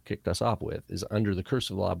you kicked us off with is under the curse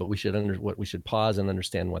of the law, but we should pause and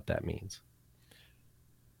understand what that means.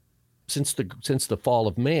 Since the fall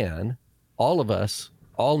of man, all of us,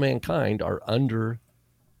 all mankind, are under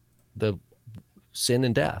the sin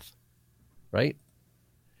and death, right?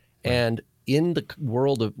 And in the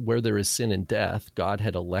world of where there is sin and death, God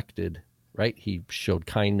had elected, right? He showed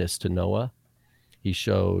kindness to Noah. He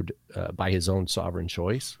showed by his own sovereign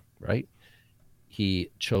choice, right?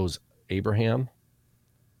 He chose Abraham,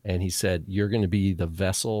 and he said, you're going to be the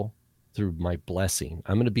vessel through my blessing.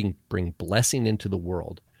 I'm going to bring blessing into the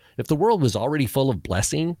world. If the world was already full of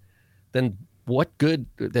blessing, then what good?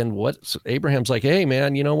 Then what? Abraham's like, hey,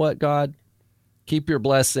 man, you know what, God? Keep your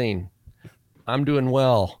blessing. I'm doing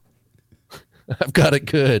well. I've got it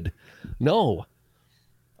good. No.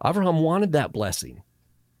 Abraham wanted that blessing.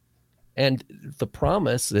 And the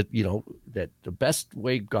promise that, that the best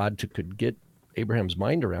way God could get Abraham's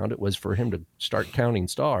mind around it was for him to start counting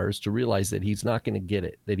stars, to realize that he's not going to get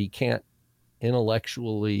it, that he can't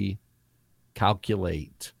intellectually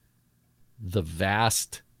calculate the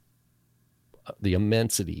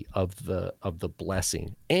immensity of the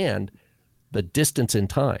blessing and the distance in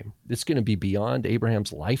time. It's going to be beyond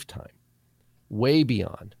Abraham's lifetime, way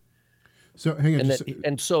beyond. So hang on.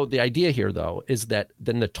 And so the idea here, though, is that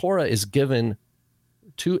then the Torah is given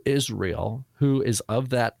to Israel, who is of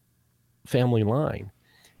that family line.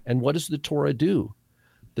 And what does the Torah do?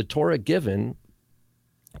 Did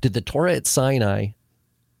the Torah at Sinai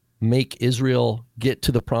make Israel get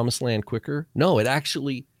to the promised land quicker? No, it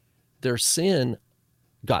actually, their sin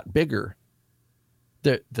got bigger.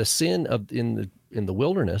 The sin of in the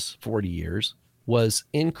wilderness 40 years was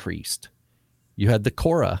increased. You had the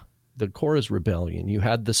Korah's rebellion. You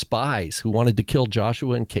had the spies who wanted to kill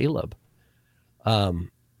Joshua and Caleb.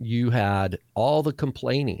 You had all the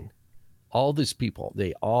complaining, all these people.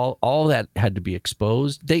 They all that had to be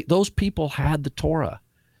exposed. Those people had the Torah,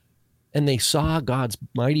 and they saw God's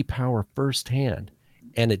mighty power firsthand,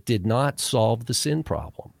 and it did not solve the sin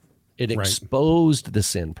problem. It exposed the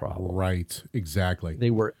sin problem. Right, exactly.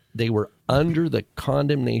 They were under the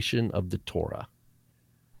condemnation of the Torah.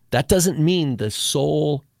 That doesn't mean the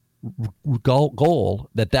sole goal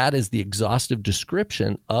that is the exhaustive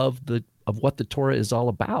description of what the Torah is all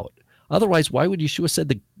about. Otherwise, why would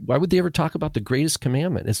why would they ever talk about the greatest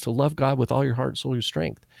commandment is to love God with all your heart, soul, your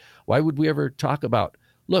strength? Why would we ever talk about,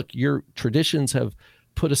 look, your traditions have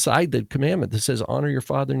put aside the commandment that says honor your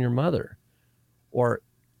father and your mother? Or,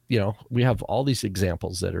 we have all these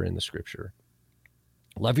examples that are in the scripture.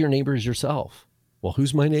 Love your neighbor as yourself. Well,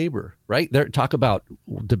 who's my neighbor, right? There, talk about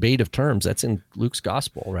debate of terms. That's in Luke's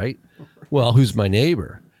gospel, right? Well, who's my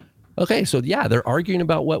neighbor? Okay, so yeah, they're arguing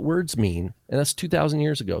about what words mean, and that's 2,000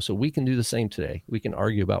 years ago. So we can do the same today. We can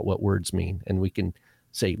argue about what words mean, and we can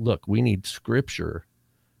say, look, we need scripture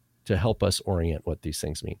to help us orient what these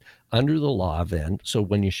things mean. Under the law, then, so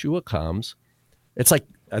when Yeshua comes, it's like,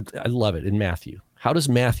 I love it in Matthew. How does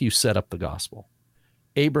Matthew set up the gospel?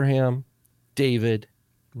 Abraham, David,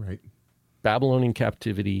 right, Babylonian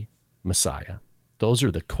captivity, Messiah. Those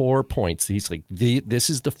are the core points. He's like, this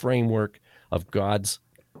is the framework of God's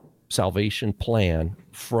salvation plan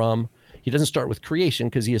he doesn't start with creation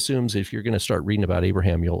because he assumes if you're going to start reading about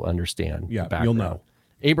Abraham, you'll understand. Yeah, the background. you'll know.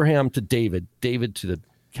 Abraham to David, David to the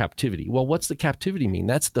captivity. Well, what's the captivity mean?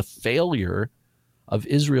 That's the failure of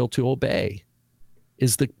Israel to obey.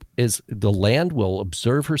 Is the land will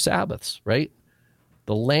observe her Sabbaths, right?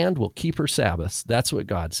 The land will keep her Sabbaths. That's what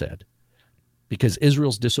God said. Because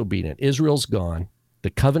Israel's disobedient. Israel's gone. The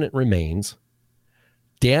covenant remains.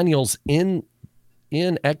 Daniel's in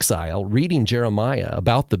exile reading Jeremiah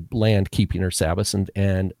about the land keeping her Sabbaths,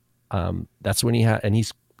 and that's when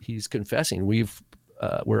he's confessing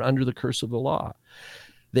we're under the curse of the law.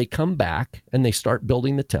 They come back and they start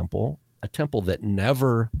building the temple, a temple that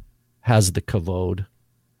never has the kavod,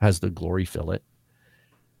 has the glory fill it.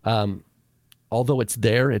 Although it's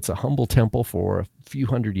there, it's a humble temple for a few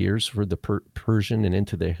hundred years for the Persian and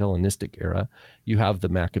into the Hellenistic era. You have the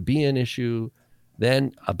Maccabean issue,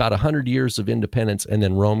 then about 100 years of independence, and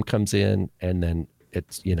then Rome comes in, and then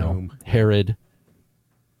it's, Herod,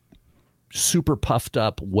 super puffed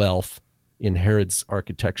up wealth in Herod's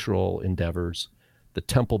architectural endeavors. The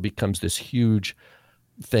temple becomes this huge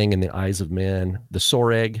thing in the eyes of men. The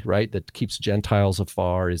soreg, right, that keeps Gentiles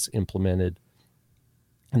afar is implemented.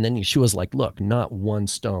 And then Yeshua's like, look, not one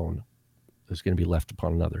stone is going to be left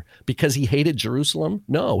upon another. Because he hated Jerusalem?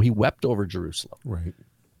 No, he wept over Jerusalem. Right.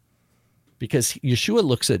 Because Yeshua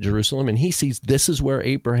looks at Jerusalem and he sees this is where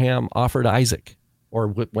Abraham offered Isaac or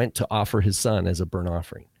went to offer his son as a burnt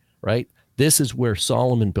offering, right? This is where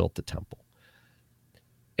Solomon built the temple.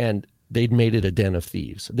 And they'd made it a den of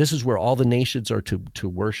thieves. This is where all the nations are to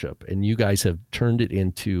worship. And you guys have turned it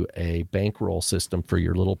into a bankroll system for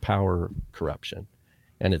your little power corruption.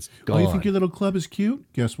 And it's gone. Oh, you think your little club is cute?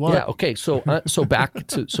 Guess what? Yeah. Okay. So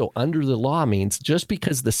so under the law means just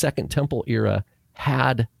because the Second Temple era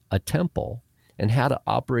had a temple and had an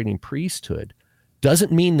operating priesthood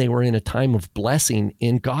doesn't mean they were in a time of blessing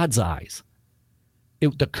in God's eyes.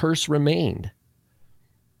 The curse remained.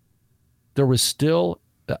 There was still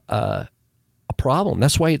a problem.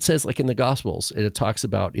 That's why it says, like in the Gospels, it talks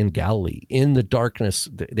about in Galilee, in the darkness,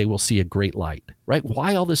 they will see a great light, right?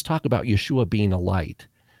 Why all this talk about Yeshua being a light?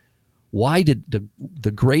 Why did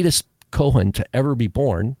the greatest Kohen to ever be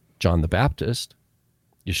born, John the Baptist,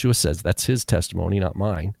 Yeshua says that's his testimony, not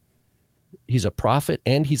mine. He's a prophet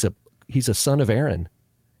and he's a son of Aaron.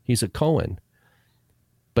 He's a Kohen.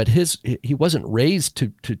 But he wasn't raised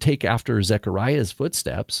to take after Zechariah's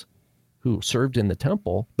footsteps, who served in the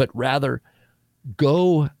temple, but rather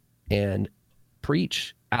go and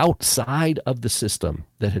preach outside of the system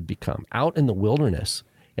that had become, out in the wilderness,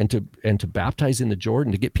 and to baptize in the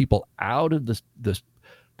Jordan, to get people out of the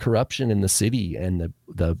corruption in the city and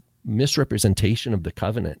the misrepresentation of the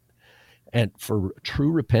covenant, and for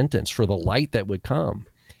true repentance, for the light that would come.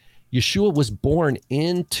 Yeshua was born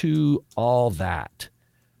into all that.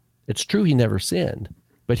 It's true he never sinned,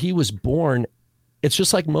 but he was born. It's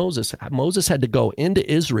just like Moses. Moses had to go into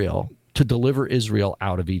Israel to deliver Israel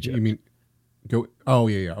out of Egypt. You mean go? Oh,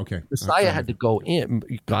 yeah, okay. Messiah had to go in.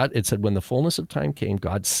 God, it said, when the fullness of time came,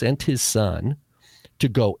 God sent his son to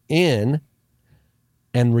go in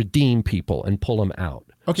and redeem people and pull them out.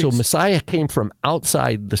 Okay, So Messiah came from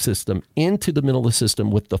outside the system into the middle of the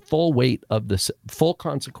system with the full weight of the full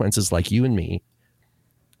consequences, like you and me.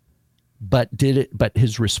 But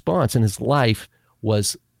his response and his life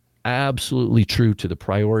was absolutely true to the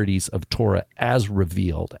priorities of Torah as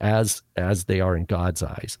revealed, as they are in God's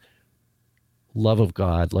eyes. Love of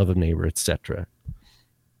God, love of neighbor, etc.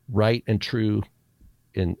 Right and true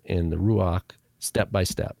in the Ruach, step by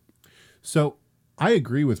step. So I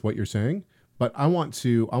agree with what you're saying, but I want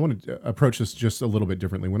to approach this just a little bit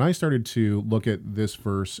differently. When I started to look at this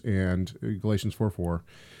verse and Galatians 4:4,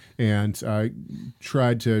 and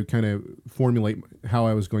tried to kind of formulate how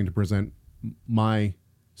I was going to present my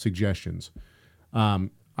suggestions,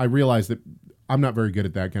 I realized that I'm not very good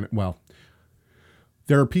at that kind of, well,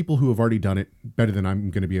 there are people who have already done it better than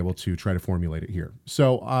I'm going to be able to try to formulate it here.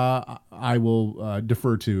 So I will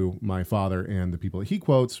defer to my father and the people that he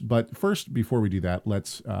quotes. But first, before we do that,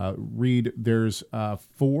 let's read. There's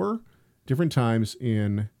 4 different times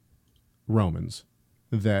in Romans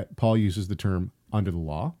that Paul uses the term under the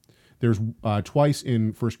law. There's twice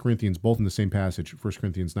in 1 Corinthians, both in the same passage, 1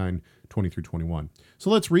 Corinthians 9:20-21. So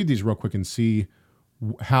let's read these real quick and see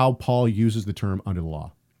how Paul uses the term under the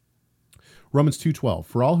law. Romans 2:12,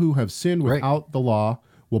 for all who have sinned without the law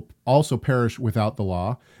will also perish without the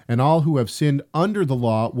law, and all who have sinned under the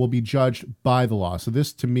law will be judged by the law. So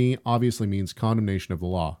this, to me, obviously means condemnation of the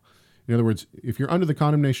law. In other words, if you're under the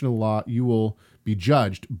condemnation of the law, you will be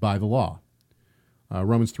judged by the law.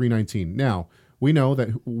 Romans 3:19. Now, we know that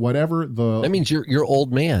whatever the... That means you're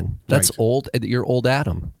old man. That's Right. old. You're old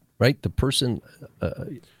Adam, right? The person,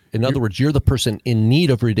 in other words, you're the person in need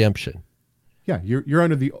of redemption. Yeah, you're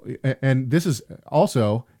under the, and this is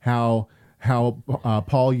also how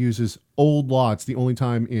Paul uses old law. It's the only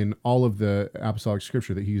time in all of the apostolic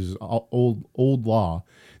scripture that he uses old law.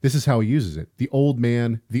 This is how he uses it: the old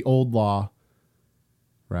man, the old law,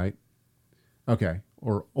 right? Okay,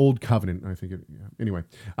 or old covenant. I think. Anyway,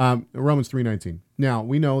 Romans 3:19. Now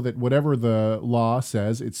we know that whatever the law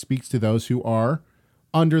says, it speaks to those who are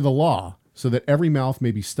under the law, so that every mouth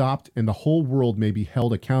may be stopped and the whole world may be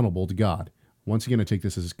held accountable to God. Once again, I take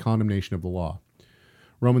this as condemnation of the law.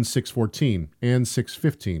 Romans 6:14 and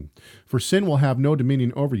 6:15. For sin will have no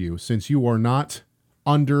dominion over you, since you are not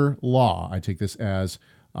under law. I take this as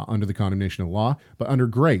under the condemnation of the law, but under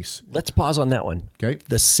grace. Let's pause on that one. Okay.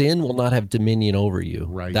 The sin will not have dominion over you.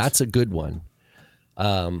 Right. That's a good one.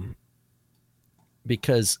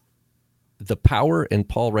 Because the power, and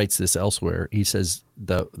Paul writes this elsewhere, he says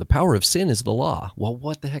the power of sin is the law. Well,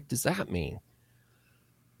 what the heck does that mean?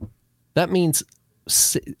 That means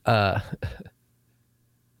it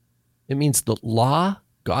means the law,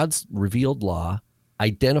 God's revealed law,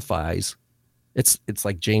 identifies. It's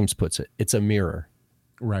like James puts it. It's a mirror.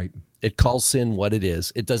 Right. It calls sin what it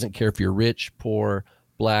is. It doesn't care if you're rich, poor,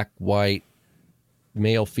 black, white,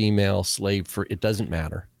 male, female, slave. It doesn't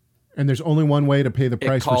matter. And there's only one way to pay the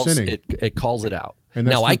price for sinning. It calls it out. And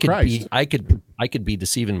that's now through I Christ. could be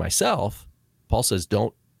deceiving myself. Paul says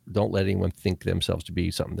don't let anyone think themselves to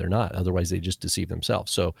be something they're not. Otherwise, they just deceive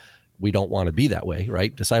themselves. So we don't want to be that way,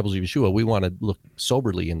 right? Disciples of Yeshua, we want to look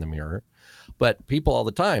soberly in the mirror. But people all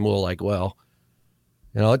the time will like, well,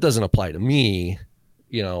 it doesn't apply to me,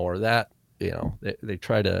 or that, they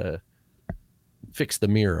try to fix the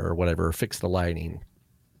mirror or whatever, fix the lighting.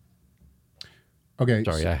 Okay.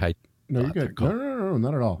 Sorry, No, you're good. No,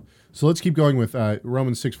 not at all. So let's keep going with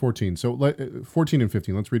Romans 6:14. So 14 and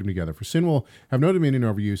 15, let's read them together. For sin will have no dominion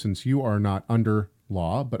over you, since you are not under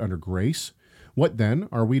law, but under grace. What then?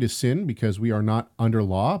 Are we to sin because we are not under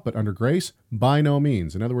law, but under grace? By no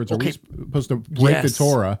means. In other words, are we supposed to break the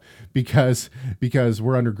Torah because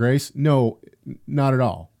we're under grace? No, not at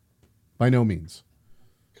all. By no means.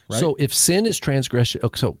 Right? So if sin is transgression,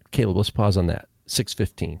 so Caleb, let's pause on that.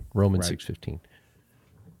 6:15, Romans 6:15.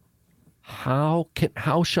 How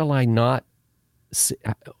shall I not?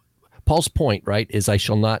 Paul's point, right, is I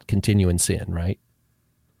shall not continue in sin, right?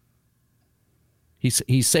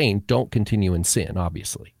 He's saying don't continue in sin,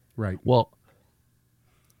 obviously. Right. Well,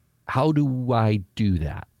 how do I do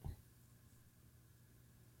that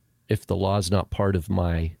if the law is not part of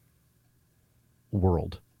my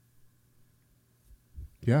world?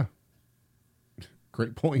 Yeah.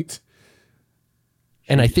 Great point.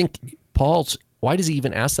 And I think why does he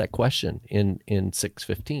even ask that question in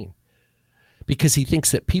 6:15? Because he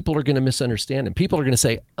thinks that people are going to misunderstand him. People are going to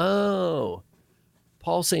say, oh,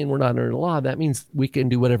 Paul's saying we're not under the law. That means we can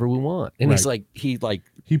do whatever we want. And he's like, he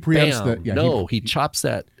preempts bam, that. Yeah, no, he chops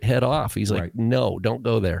that head off. He's like, no, don't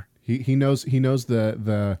go there. He knows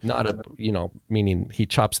the Not meaning he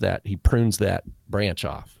chops that, he prunes that branch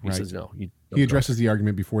off. He says, no, He addresses the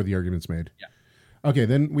argument before the argument's made. Yeah. Okay,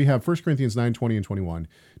 then we have 1 Corinthians 9, 20 and 21.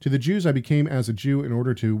 To the Jews I became as a Jew in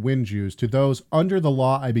order to win Jews. To those under the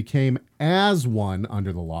law I became as one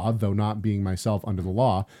under the law, though not being myself under the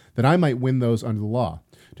law, that I might win those under the law.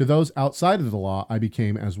 To those outside of the law I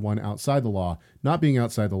became as one outside the law, not being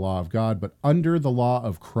outside the law of God, but under the law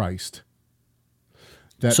of Christ,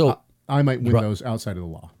 that I might win those outside of the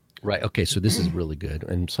law. Right. Okay. So this is really good.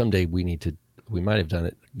 And someday we might have done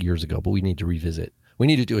it years ago, but we need to revisit. We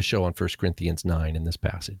need to do a show on 1 Corinthians 9 in this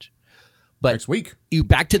passage. But Next week. You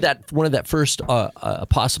back to that, one of that first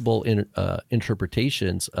possible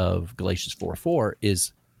interpretations of Galatians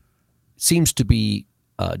 4:4 seems to be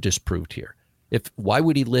disproved here. Why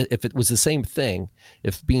would he if it was the same thing,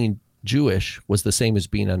 if being Jewish was the same as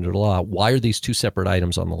being under the law, why are these two separate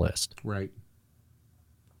items on the list? Right.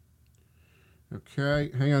 Okay,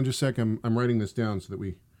 hang on just a second. I'm writing this down so that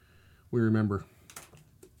we remember.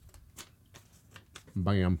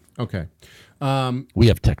 Bam. Okay. We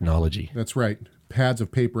have technology. That's right. Pads of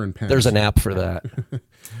paper and pens. There's an app for that.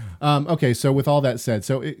 Okay, so with all that said,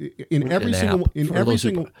 so in every single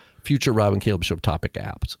future Rob and Caleb Show topic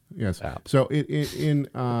apps. Yes. So in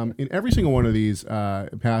every single one of these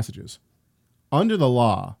passages, under the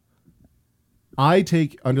law, I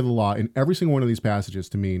take under the law in every single one of these passages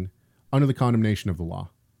to mean under the condemnation of the law.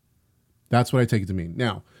 That's what I take it to mean.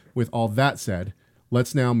 Now, with all that said,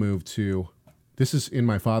 let's now move to, this is in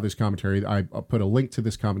my father's commentary. I put a link to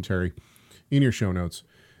this commentary in your show notes.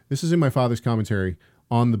 This is in my father's commentary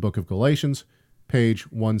on the book of Galatians,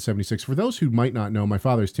 page 176. For those who might not know, my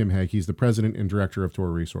father is Tim Hegg. He's the president and director of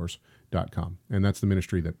TorahResource.com, and that's the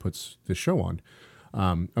ministry that puts this show on.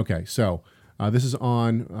 Okay, so this is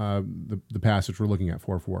on the passage we're looking at,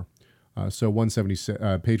 4:4. So 176,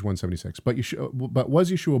 page 176. But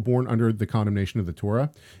was Yeshua born under the condemnation of the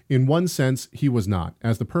Torah? In one sense, he was not.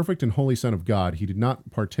 As the perfect and holy Son of God, he did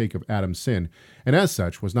not partake of Adam's sin, and as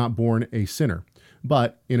such was not born a sinner.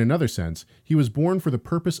 But in another sense, he was born for the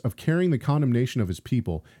purpose of carrying the condemnation of his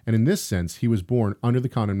people, and in this sense, he was born under the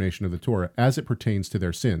condemnation of the Torah as it pertains to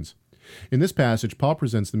their sins. In this passage, Paul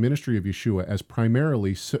presents the ministry of Yeshua as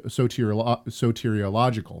primarily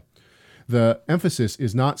soteriological. The emphasis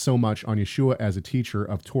is not so much on Yeshua as a teacher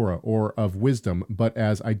of Torah or of wisdom, but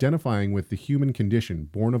as identifying with the human condition,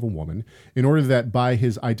 born of a woman, in order that by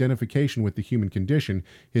his identification with the human condition,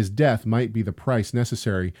 his death might be the price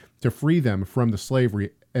necessary to free them from the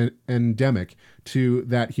slavery endemic to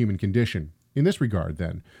that human condition. In this regard,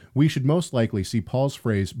 then, we should most likely see Paul's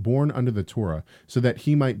phrase, born under the Torah, so that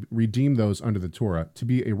he might redeem those under the Torah, to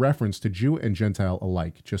be a reference to Jew and Gentile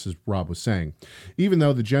alike, just as Rob was saying. Even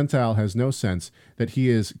though the Gentile has no sense that he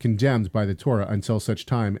is condemned by the Torah until such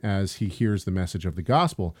time as he hears the message of the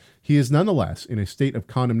gospel, he is nonetheless in a state of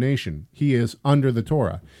condemnation. He is under the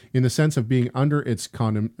Torah, in the sense of being under its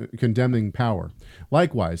condemning power.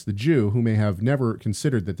 Likewise, the Jew, who may have never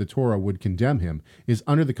considered that the Torah would condemn him, is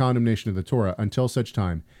under the condemnation of the Torah until such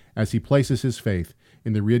time as he places his faith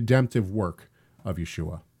in the redemptive work of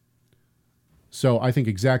Yeshua. So I think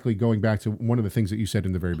exactly going back to one of the things that you said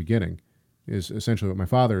in the very beginning is essentially what my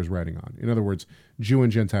father is writing on. In other words, Jew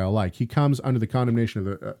and Gentile alike. He comes under the condemnation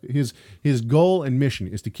of his goal and mission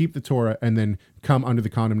is to keep the Torah and then come under the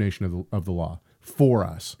condemnation of the law for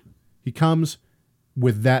us. He comes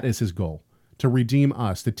with that as his goal, to redeem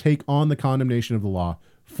us, to take on the condemnation of the law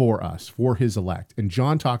for us, for his elect. And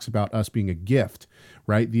John talks about us being a gift,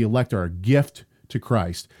 right? The elect are a gift to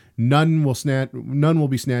Christ. None will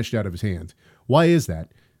be snatched out of his hand. Why is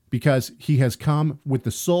that? Because he has come with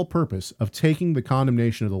the sole purpose of taking the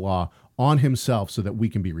condemnation of the law on himself so that we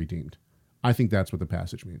can be redeemed. I think that's what the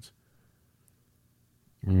passage means.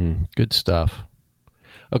 Good stuff.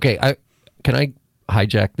 Okay, can I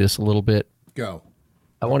hijack this a little bit? Go.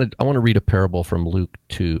 I want to read a parable from Luke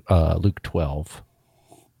 12.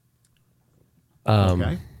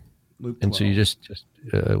 Okay. Luke 12. And so you just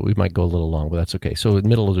we might go a little long, but that's okay. So in the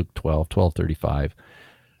middle of Luke 12:35,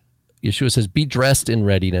 Yeshua says, "Be dressed in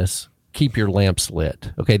readiness, keep your lamps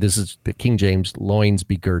lit." Okay, this is the King James, loins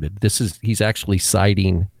be girded. He's actually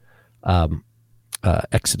citing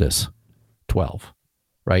Exodus 12,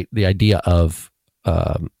 right? The idea of,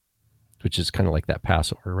 which is kind of like that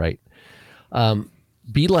Passover, right?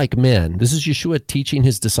 Be like men. This is Yeshua teaching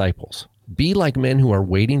his disciples. Be like men who are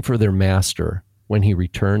waiting for their master when he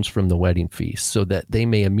returns from the wedding feast, so that they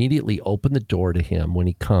may immediately open the door to him when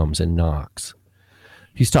he comes and knocks.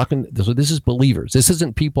 He's talking, so this is believers. This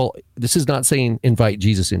isn't people, this is not saying invite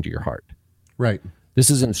Jesus into your heart. Right. This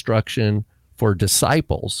is instruction for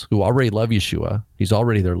disciples who already love Yeshua. He's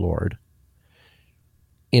already their Lord.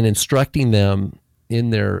 In instructing them in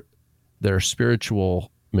their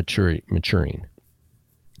spiritual maturing.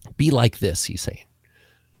 Be like this, he's saying.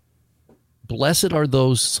 Blessed are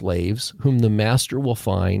those slaves whom the master will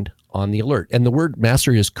find on the alert. And the word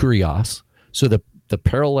master is kurios. So the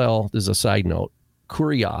parallel, there's a side note,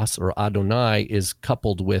 kurios or Adonai is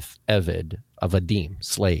coupled with eved, avadim,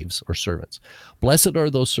 slaves or servants. Blessed are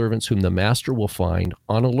those servants whom the master will find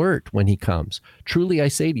on alert when he comes. Truly I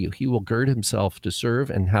say to you, he will gird himself to serve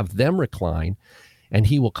and have them recline, and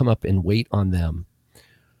he will come up and wait on them.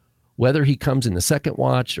 Whether he comes in the second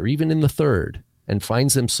watch or even in the third and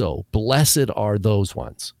finds them so, blessed are those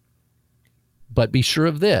ones. But be sure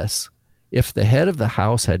of this, if the head of the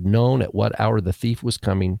house had known at what hour the thief was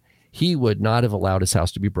coming, he would not have allowed his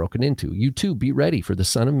house to be broken into. You too, be ready, for the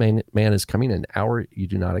Son of Man is coming an hour you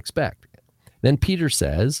do not expect. Then Peter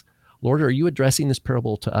says, Lord, are you addressing this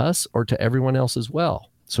parable to us or to everyone else as well?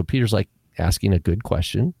 So Peter's like asking a good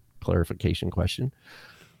question, clarification question.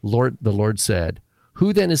 The Lord said,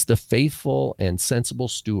 who then is the faithful and sensible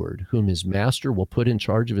steward whom his master will put in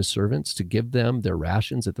charge of his servants to give them their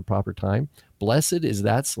rations at the proper time? Blessed is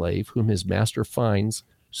that slave whom his master finds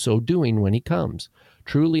so doing when he comes.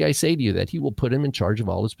 Truly I say to you that he will put him in charge of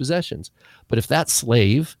all his possessions. But if that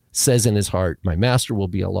slave says in his heart, my master will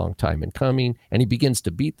be a long time in coming, and he begins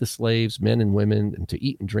to beat the slaves, men and women, and to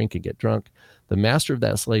eat and drink and get drunk, the master of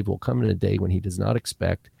that slave will come in a day when he does not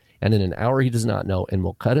expect, and in an hour he does not know, and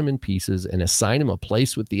will cut him in pieces and assign him a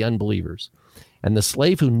place with the unbelievers. And the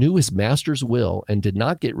slave who knew his master's will and did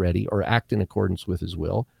not get ready or act in accordance with his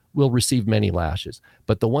will receive many lashes.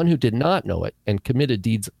 But the one who did not know it and committed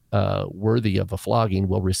deeds worthy of a flogging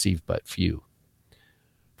will receive but few.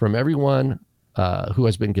 From everyone who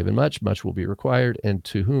has been given much, much will be required, and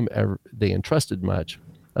to whom they entrusted much,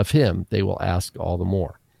 of him they will ask all the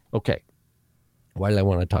more. Okay, why did I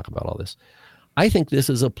want to talk about all this? I think this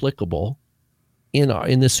is applicable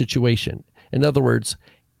in this situation. In other words,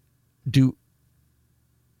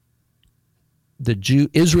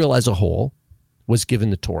 Israel as a whole was given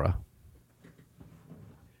the Torah,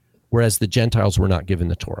 whereas the Gentiles were not given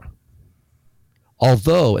the Torah.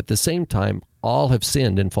 Although at the same time, all have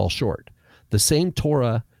sinned and fall short. The same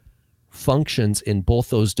Torah functions in both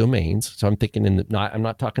those domains. So I'm thinking I'm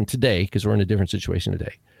not talking today because we're in a different situation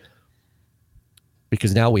today.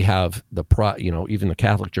 Because now we have even the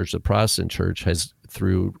Catholic Church, the Protestant Church has,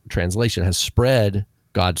 through translation, has spread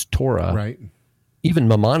God's Torah. Right. Even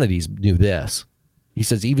Maimonides knew this. He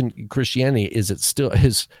says even Christianity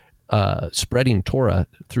is spreading Torah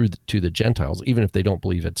to the Gentiles, even if they don't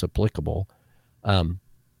believe it's applicable.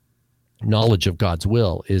 Knowledge of God's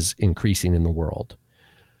will is increasing in the world.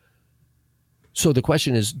 So the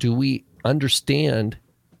question is, do we understand,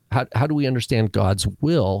 how do we understand God's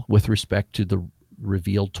will with respect to the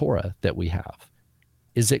revealed Torah that we have?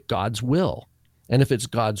 Is it God's will? And if it's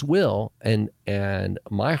God's will, and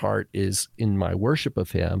my heart is in my worship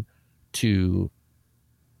of him to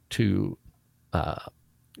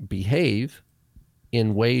behave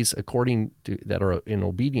in ways that are in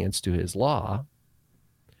obedience to his law,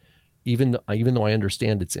 even though I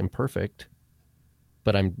understand it's imperfect,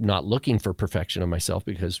 but I'm not looking for perfection of myself,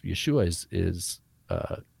 because Yeshua is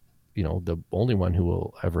the only one who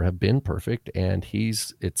will ever have been perfect, and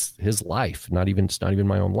it's his life, it's not even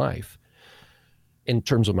my own life. In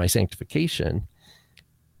terms of my sanctification,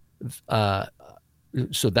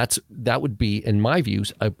 so that would be, in my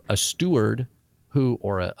views, a steward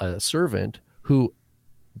or a servant who,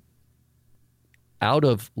 out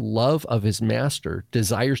of love of his master,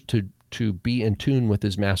 desires to be in tune with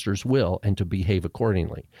his master's will and to behave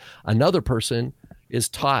accordingly. Another person is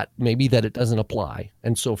taught maybe that it doesn't apply,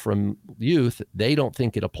 and so from youth they don't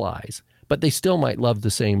think it applies, but they still might love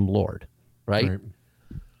the same Lord, right?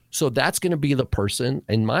 So that's going to be the person,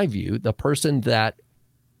 in my view, the person that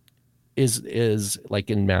is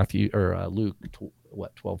like in Matthew or Luke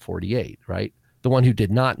 12:48, right? The one who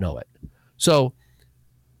did not know it. So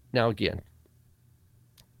now again,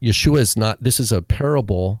 Yeshua is not, this is a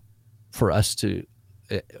parable for us to,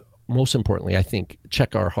 most importantly, I think,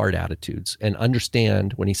 check our heart attitudes and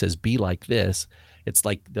understand when he says, be like this, it's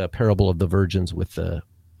like the parable of the virgins with the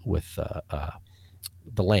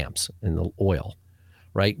lamps and the oil,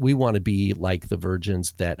 right? We want to be like the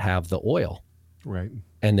virgins that have the oil. Right.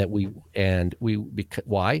 And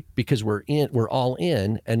why? Because we're all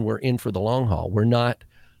in, and we're in for the long haul. We're not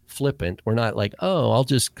flippant. We're not like, oh, I'll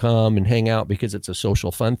just come and hang out because it's a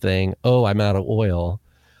social fun thing. Oh, I'm out of oil.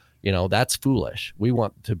 That's foolish. We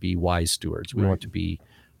want to be wise stewards. We want to be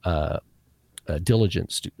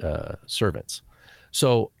diligent servants.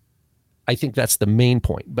 So I think that's the main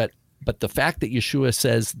point. But the fact that Yeshua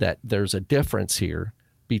says that there's a difference here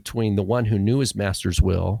between the one who knew his master's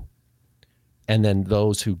will and then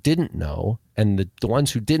those who didn't know, and the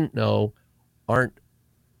ones who didn't know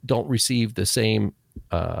don't receive the same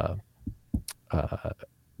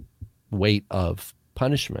weight of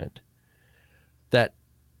punishment. That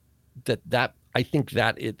I think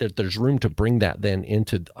that there's room to bring that then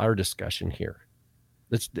into our discussion here.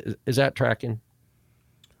 Is that tracking?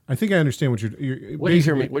 I think I understand what you're what do you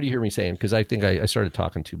hear me saying? Because I think I started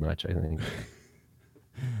talking too much, I think.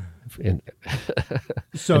 And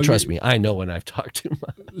trust me, I know when I've talked too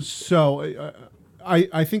much. So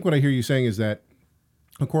I think what I hear you saying is that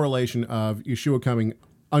a correlation of Yeshua coming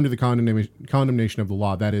under the condemnation of the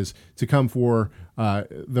law, that is, to come for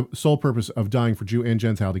the sole purpose of dying for Jew and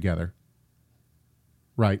Gentile together,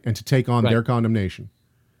 right, and to take on their condemnation.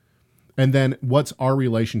 And then what's our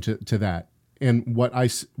relation to that? And what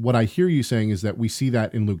I hear you saying is that we see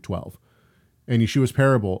that in Luke 12. And Yeshua's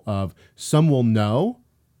parable of some will know,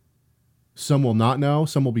 some will not know,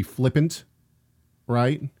 some will be flippant,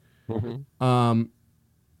 right? Mm-hmm.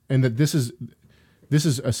 And that this is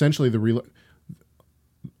essentially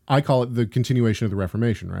I call it the continuation of the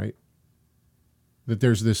Reformation, right? That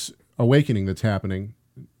there's this awakening that's happening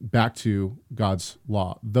back to God's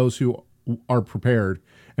law. Those who are prepared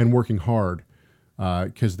and working hard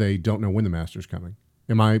because they don't know when the master's coming.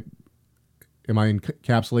 Am I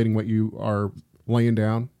encapsulating what you are laying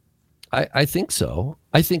down? I think so.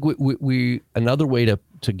 I think we another way to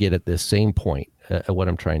get at this same point, what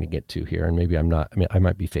I'm trying to get to here, and maybe I'm not. I mean, I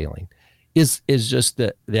might be failing. Is just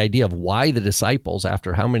the idea of why the disciples,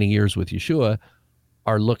 after how many years with Yeshua,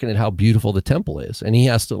 are looking at how beautiful the temple is, and he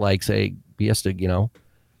has to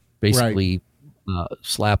basically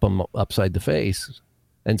slap them upside the face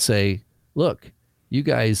and say, "Look, you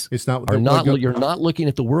guys you're not looking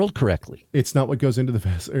at the world correctly. It's not what goes into the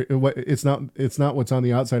vessel. It's not what's on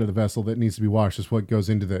the outside of the vessel that needs to be washed. It's what goes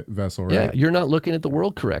into the vessel, right? Yeah, you're not looking at the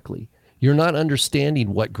world correctly. You're not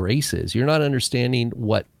understanding what grace is. You're not understanding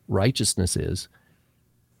what righteousness is.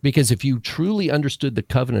 Because if you truly understood the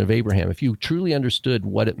covenant of Abraham, if you truly understood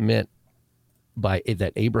what it meant by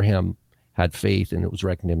that Abraham had faith and it was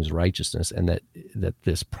reckoned to him as righteousness, and that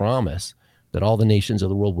this promise that all the nations of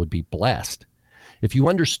the world would be blessed, if you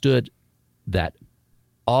understood that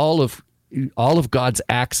all of God's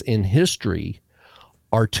acts in history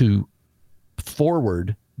are to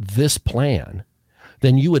forward this plan,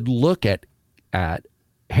 then you would look at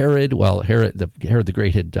Herod. Well, Herod the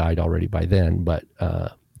Great had died already by then, but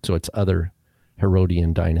so it's other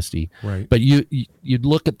Herodian dynasty. Right. But you'd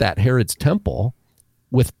look at that Herod's temple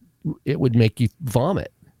it would make you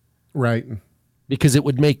vomit. Right. Because it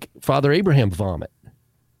would make Father Abraham vomit.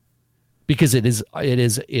 Because it is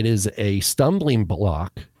a stumbling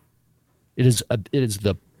block. It is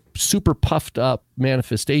the super puffed up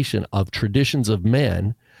manifestation of traditions of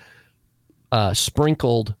men,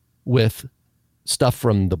 sprinkled with stuff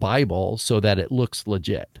from the Bible so that it looks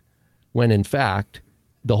legit, when in fact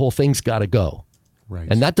the whole thing's got to go. Right.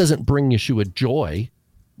 And that doesn't bring Yeshua joy,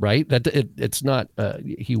 right? It's not.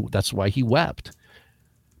 That's why he wept,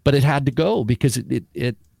 but it had to go because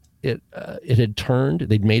it had turned.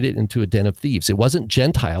 They'd made it into a den of thieves. It wasn't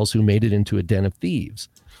Gentiles who made it into a den of thieves.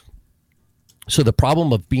 So the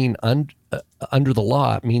problem of being under the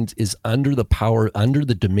law is under the power, under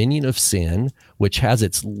the dominion of sin, which has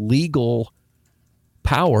its legal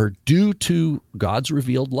power due to God's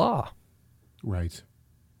revealed law. Right.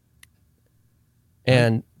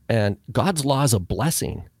 And God's law is a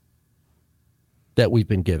blessing that we've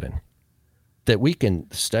been given, that we can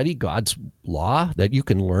study God's law, that you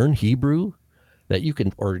can learn Hebrew, that you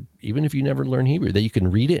can, or even if you never learn Hebrew, that you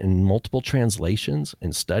can read it in multiple translations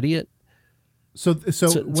and study it. So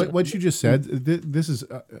what you just said, this is,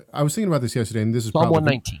 I was thinking about this yesterday, and this is Psalm probably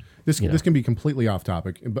 119. This can be completely off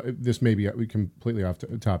topic, but this may be completely off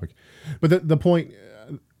topic. But the point,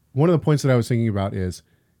 one of the points that I was thinking about is,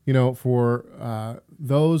 for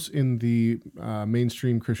those in the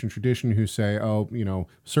mainstream Christian tradition who say,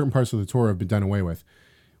 certain parts of the Torah have been done away with.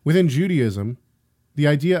 Within Judaism, the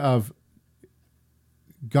idea of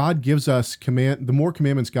God gives us the more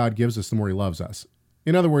commandments God gives us, the more he loves us.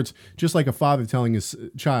 In other words, just like a father telling his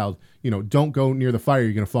child, don't go near the fire,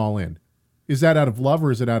 you're going to fall in. Is that out of love, or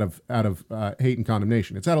is it out of hate and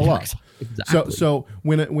condemnation? It's out of love. Exactly. So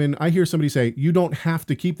when I hear somebody say, you don't have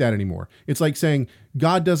to keep that anymore, it's like saying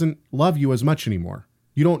God doesn't love you as much anymore.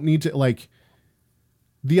 You don't need to,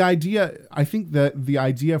 the idea, I think that the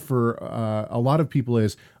idea for a lot of people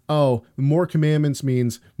is, more commandments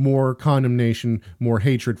means more condemnation, more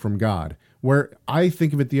hatred from God. Where I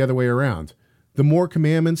think of it the other way around. The more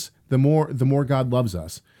commandments, the more God loves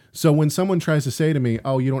us. So when someone tries to say to me,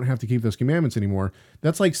 you don't have to keep those commandments anymore,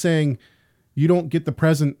 that's like saying, you don't get the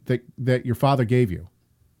present that your father gave you.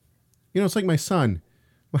 You know, it's like my son,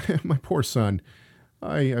 my poor son.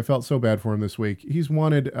 I felt so bad for him this week. He's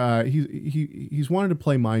wanted he's wanted to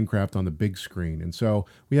play Minecraft on the big screen, and so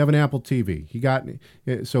we have an Apple TV.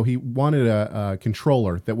 He wanted a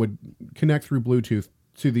controller that would connect through Bluetooth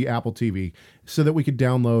to the Apple TV, so that we could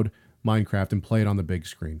download Minecraft and play it on the big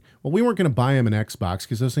screen. Well, we weren't going to buy him an Xbox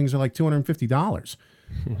because those things are like $250.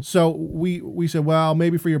 So we said, well,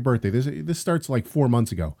 maybe for your birthday. This starts like 4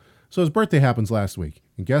 months ago. So his birthday happens last week,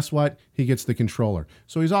 and guess what? He gets the controller.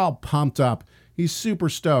 So he's all pumped up. He's super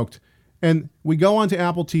stoked. And we go on to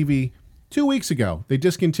Apple TV. 2 weeks ago, they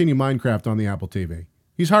discontinued Minecraft on the Apple TV.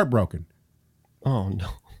 He's heartbroken. Oh, no.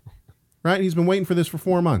 Right? He's been waiting for this for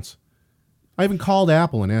 4 months. I even called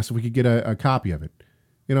Apple and asked if we could get a copy of it.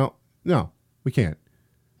 You know, no, we can't.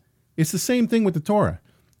 It's the same thing with the Torah.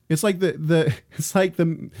 It's like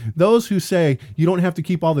those who say you don't have to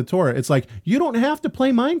keep all the Torah. It's like, you don't have to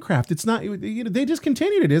play Minecraft. It's not, you know, they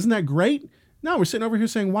discontinued it. Isn't that great? No, we're sitting over here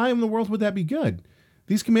saying, why in the world would that be good?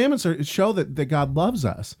 These commandments show that God loves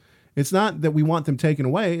us. It's not that we want them taken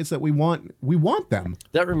away. It's that we want them.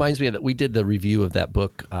 That reminds me that we did the review of that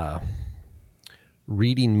book,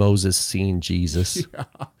 Reading Moses, Seeing Jesus.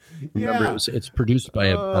 Remember, it's produced by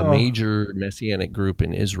a major Messianic group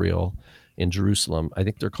in Israel, in Jerusalem. I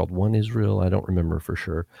think they're called One Israel. I don't remember for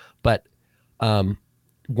sure. But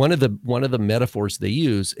one of the metaphors they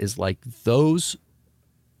use is like those,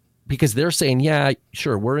 because they're saying, yeah,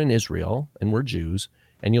 sure, we're in Israel and we're Jews,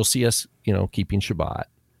 and you'll see us, you know, keeping Shabbat.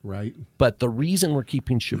 Right. But the reason we're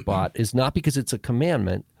keeping Shabbat is not because it's a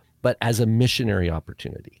commandment, but as a missionary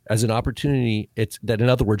opportunity, as an opportunity. It's that, in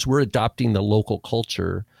other words, we're adopting the local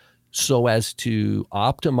culture so as to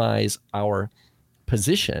optimize our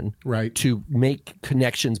position, right, to make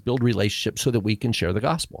connections, build relationships so that we can share the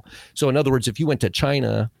gospel. So in other words, if you went to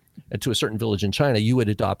China, to a certain village in China, you would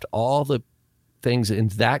adopt all the things in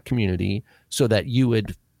that community so that you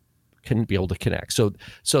can be able to connect.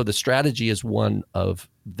 So the strategy is one of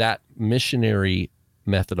that missionary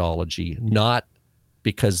methodology, not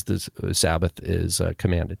because the Sabbath is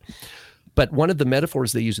commanded. But one of the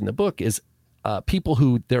metaphors they use in the book is people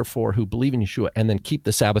who believe in Yeshua and then keep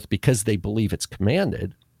the Sabbath because they believe it's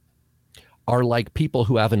commanded are like people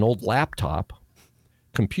who have an old laptop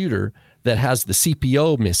computer that has the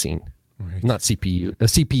CPO missing. Right. Not CPU, the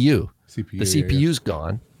CPU. The CPU's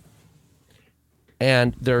gone.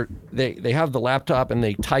 And they have the laptop and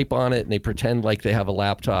they type on it and they pretend like they have a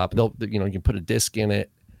laptop. You can put a disk in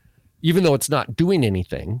it, even though it's not doing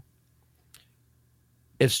anything.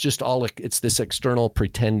 It's just it's this external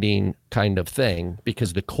pretending kind of thing,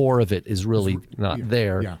 because the core of it is really not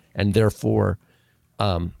there. Yeah. And therefore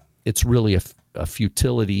it's really a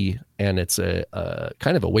futility, and it's a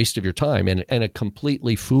kind of a waste of your time, and a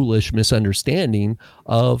completely foolish misunderstanding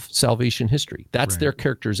of salvation history. That's right. Their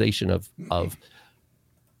characterization of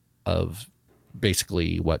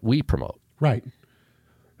basically what we promote. Right.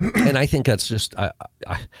 And I think that's just,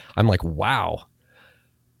 I'm like, wow.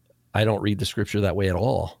 I don't read the scripture that way at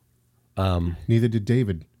all. Neither did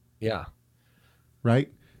David. Yeah. Right?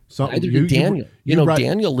 So neither did Daniel.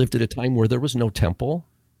 Daniel lived at a time where there was no temple.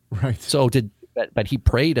 Right. So but he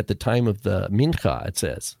prayed at the time of the mincha, it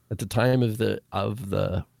says, at the time of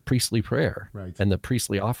the priestly prayer, right, and the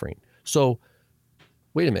priestly offering. So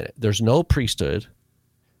wait a minute. There's no priesthood.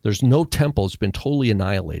 There's no temple. It's been totally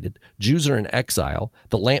annihilated. Jews are in exile.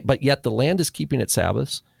 But yet the land is keeping its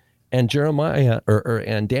Sabbaths. And Jeremiah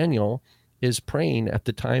and Daniel is praying at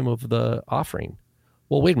the time of the offering.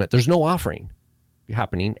 Well, wait a minute. There's no offering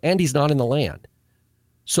happening, and he's not in the land.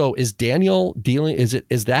 So is Daniel dealing?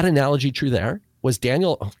 Is that analogy true there? Was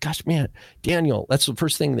Daniel? Oh gosh, man, Daniel. That's the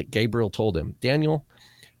first thing that Gabriel told him. Daniel,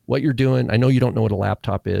 what you're doing. I know you don't know what a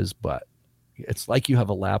laptop is, but it's like you have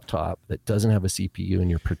a laptop that doesn't have a CPU, and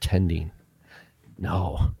you're pretending.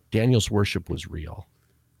 No, Daniel's worship was real.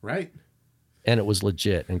 Right. And it was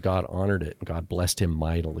legit, and God honored it, and God blessed him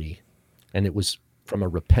mightily. And it was from a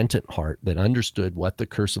repentant heart that understood what the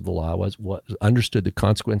curse of the law was, understood the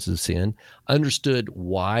consequences of sin, understood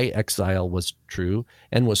why exile was true,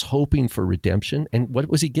 and was hoping for redemption. And what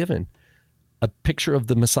was he given? A picture of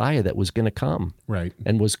the Messiah that was going to come, right,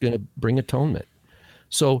 and was going to bring atonement.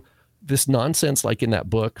 So this nonsense, like in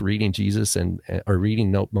that book, reading Jesus or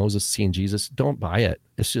reading Moses, Seeing Jesus, don't buy it.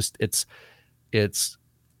 It's just, it's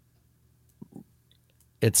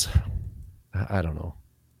I don't know.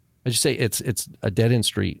 I just say it's a dead end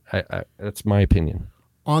street. That's my opinion.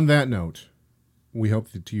 On that note, we hope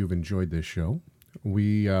that you've enjoyed this show.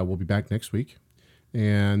 We will be back next week,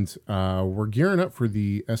 and we're gearing up for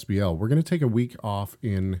the SBL. We're going to take a week off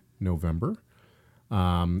in November.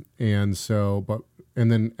 And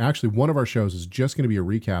then actually one of our shows is just going to be a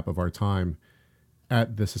recap of our time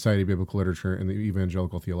at the Society of Biblical Literature and the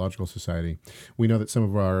Evangelical Theological Society. We know that some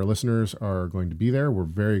of our listeners are going to be there. We're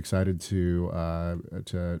very excited to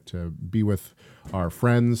be with our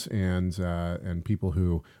friends and people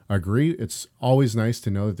who agree. It's always nice to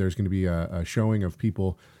know that there's going to be a showing of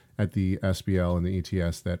people at the SBL and the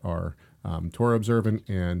ETS that are Torah observant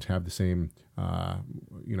and have the same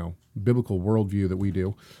biblical worldview that we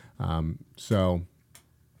do.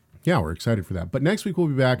 Yeah, we're excited for that. But next week we'll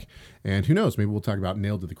be back, and who knows, maybe we'll talk about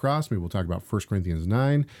Nailed to the Cross, maybe we'll talk about 1 Corinthians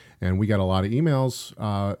 9, and we got a lot of emails,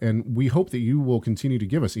 and we hope that you will continue to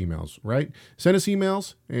give us emails, right? Send us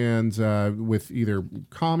emails, and with either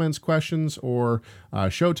comments, questions, or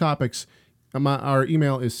show topics. Our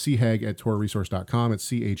email is chegg@torahresource.com. It's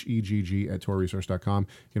chegg@torahresource.com.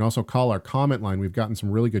 You can also call our comment line. We've gotten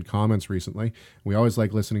some really good comments recently. We always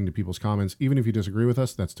like listening to people's comments. Even if you disagree with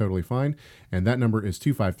us, that's totally fine. And that number is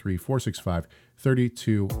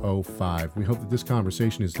 253-465-3205. We hope that this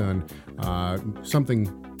conversation has done something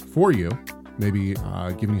for you. Maybe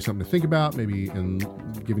giving you something to think about, maybe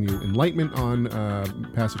giving you enlightenment on a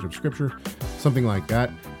passage of Scripture, something like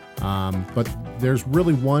that. But there's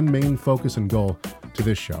really one main focus and goal to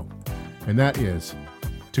this show, and that is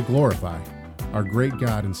to glorify our great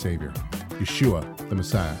God and Savior, Yeshua, the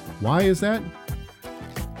Messiah. Why is that?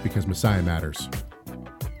 Because Messiah matters.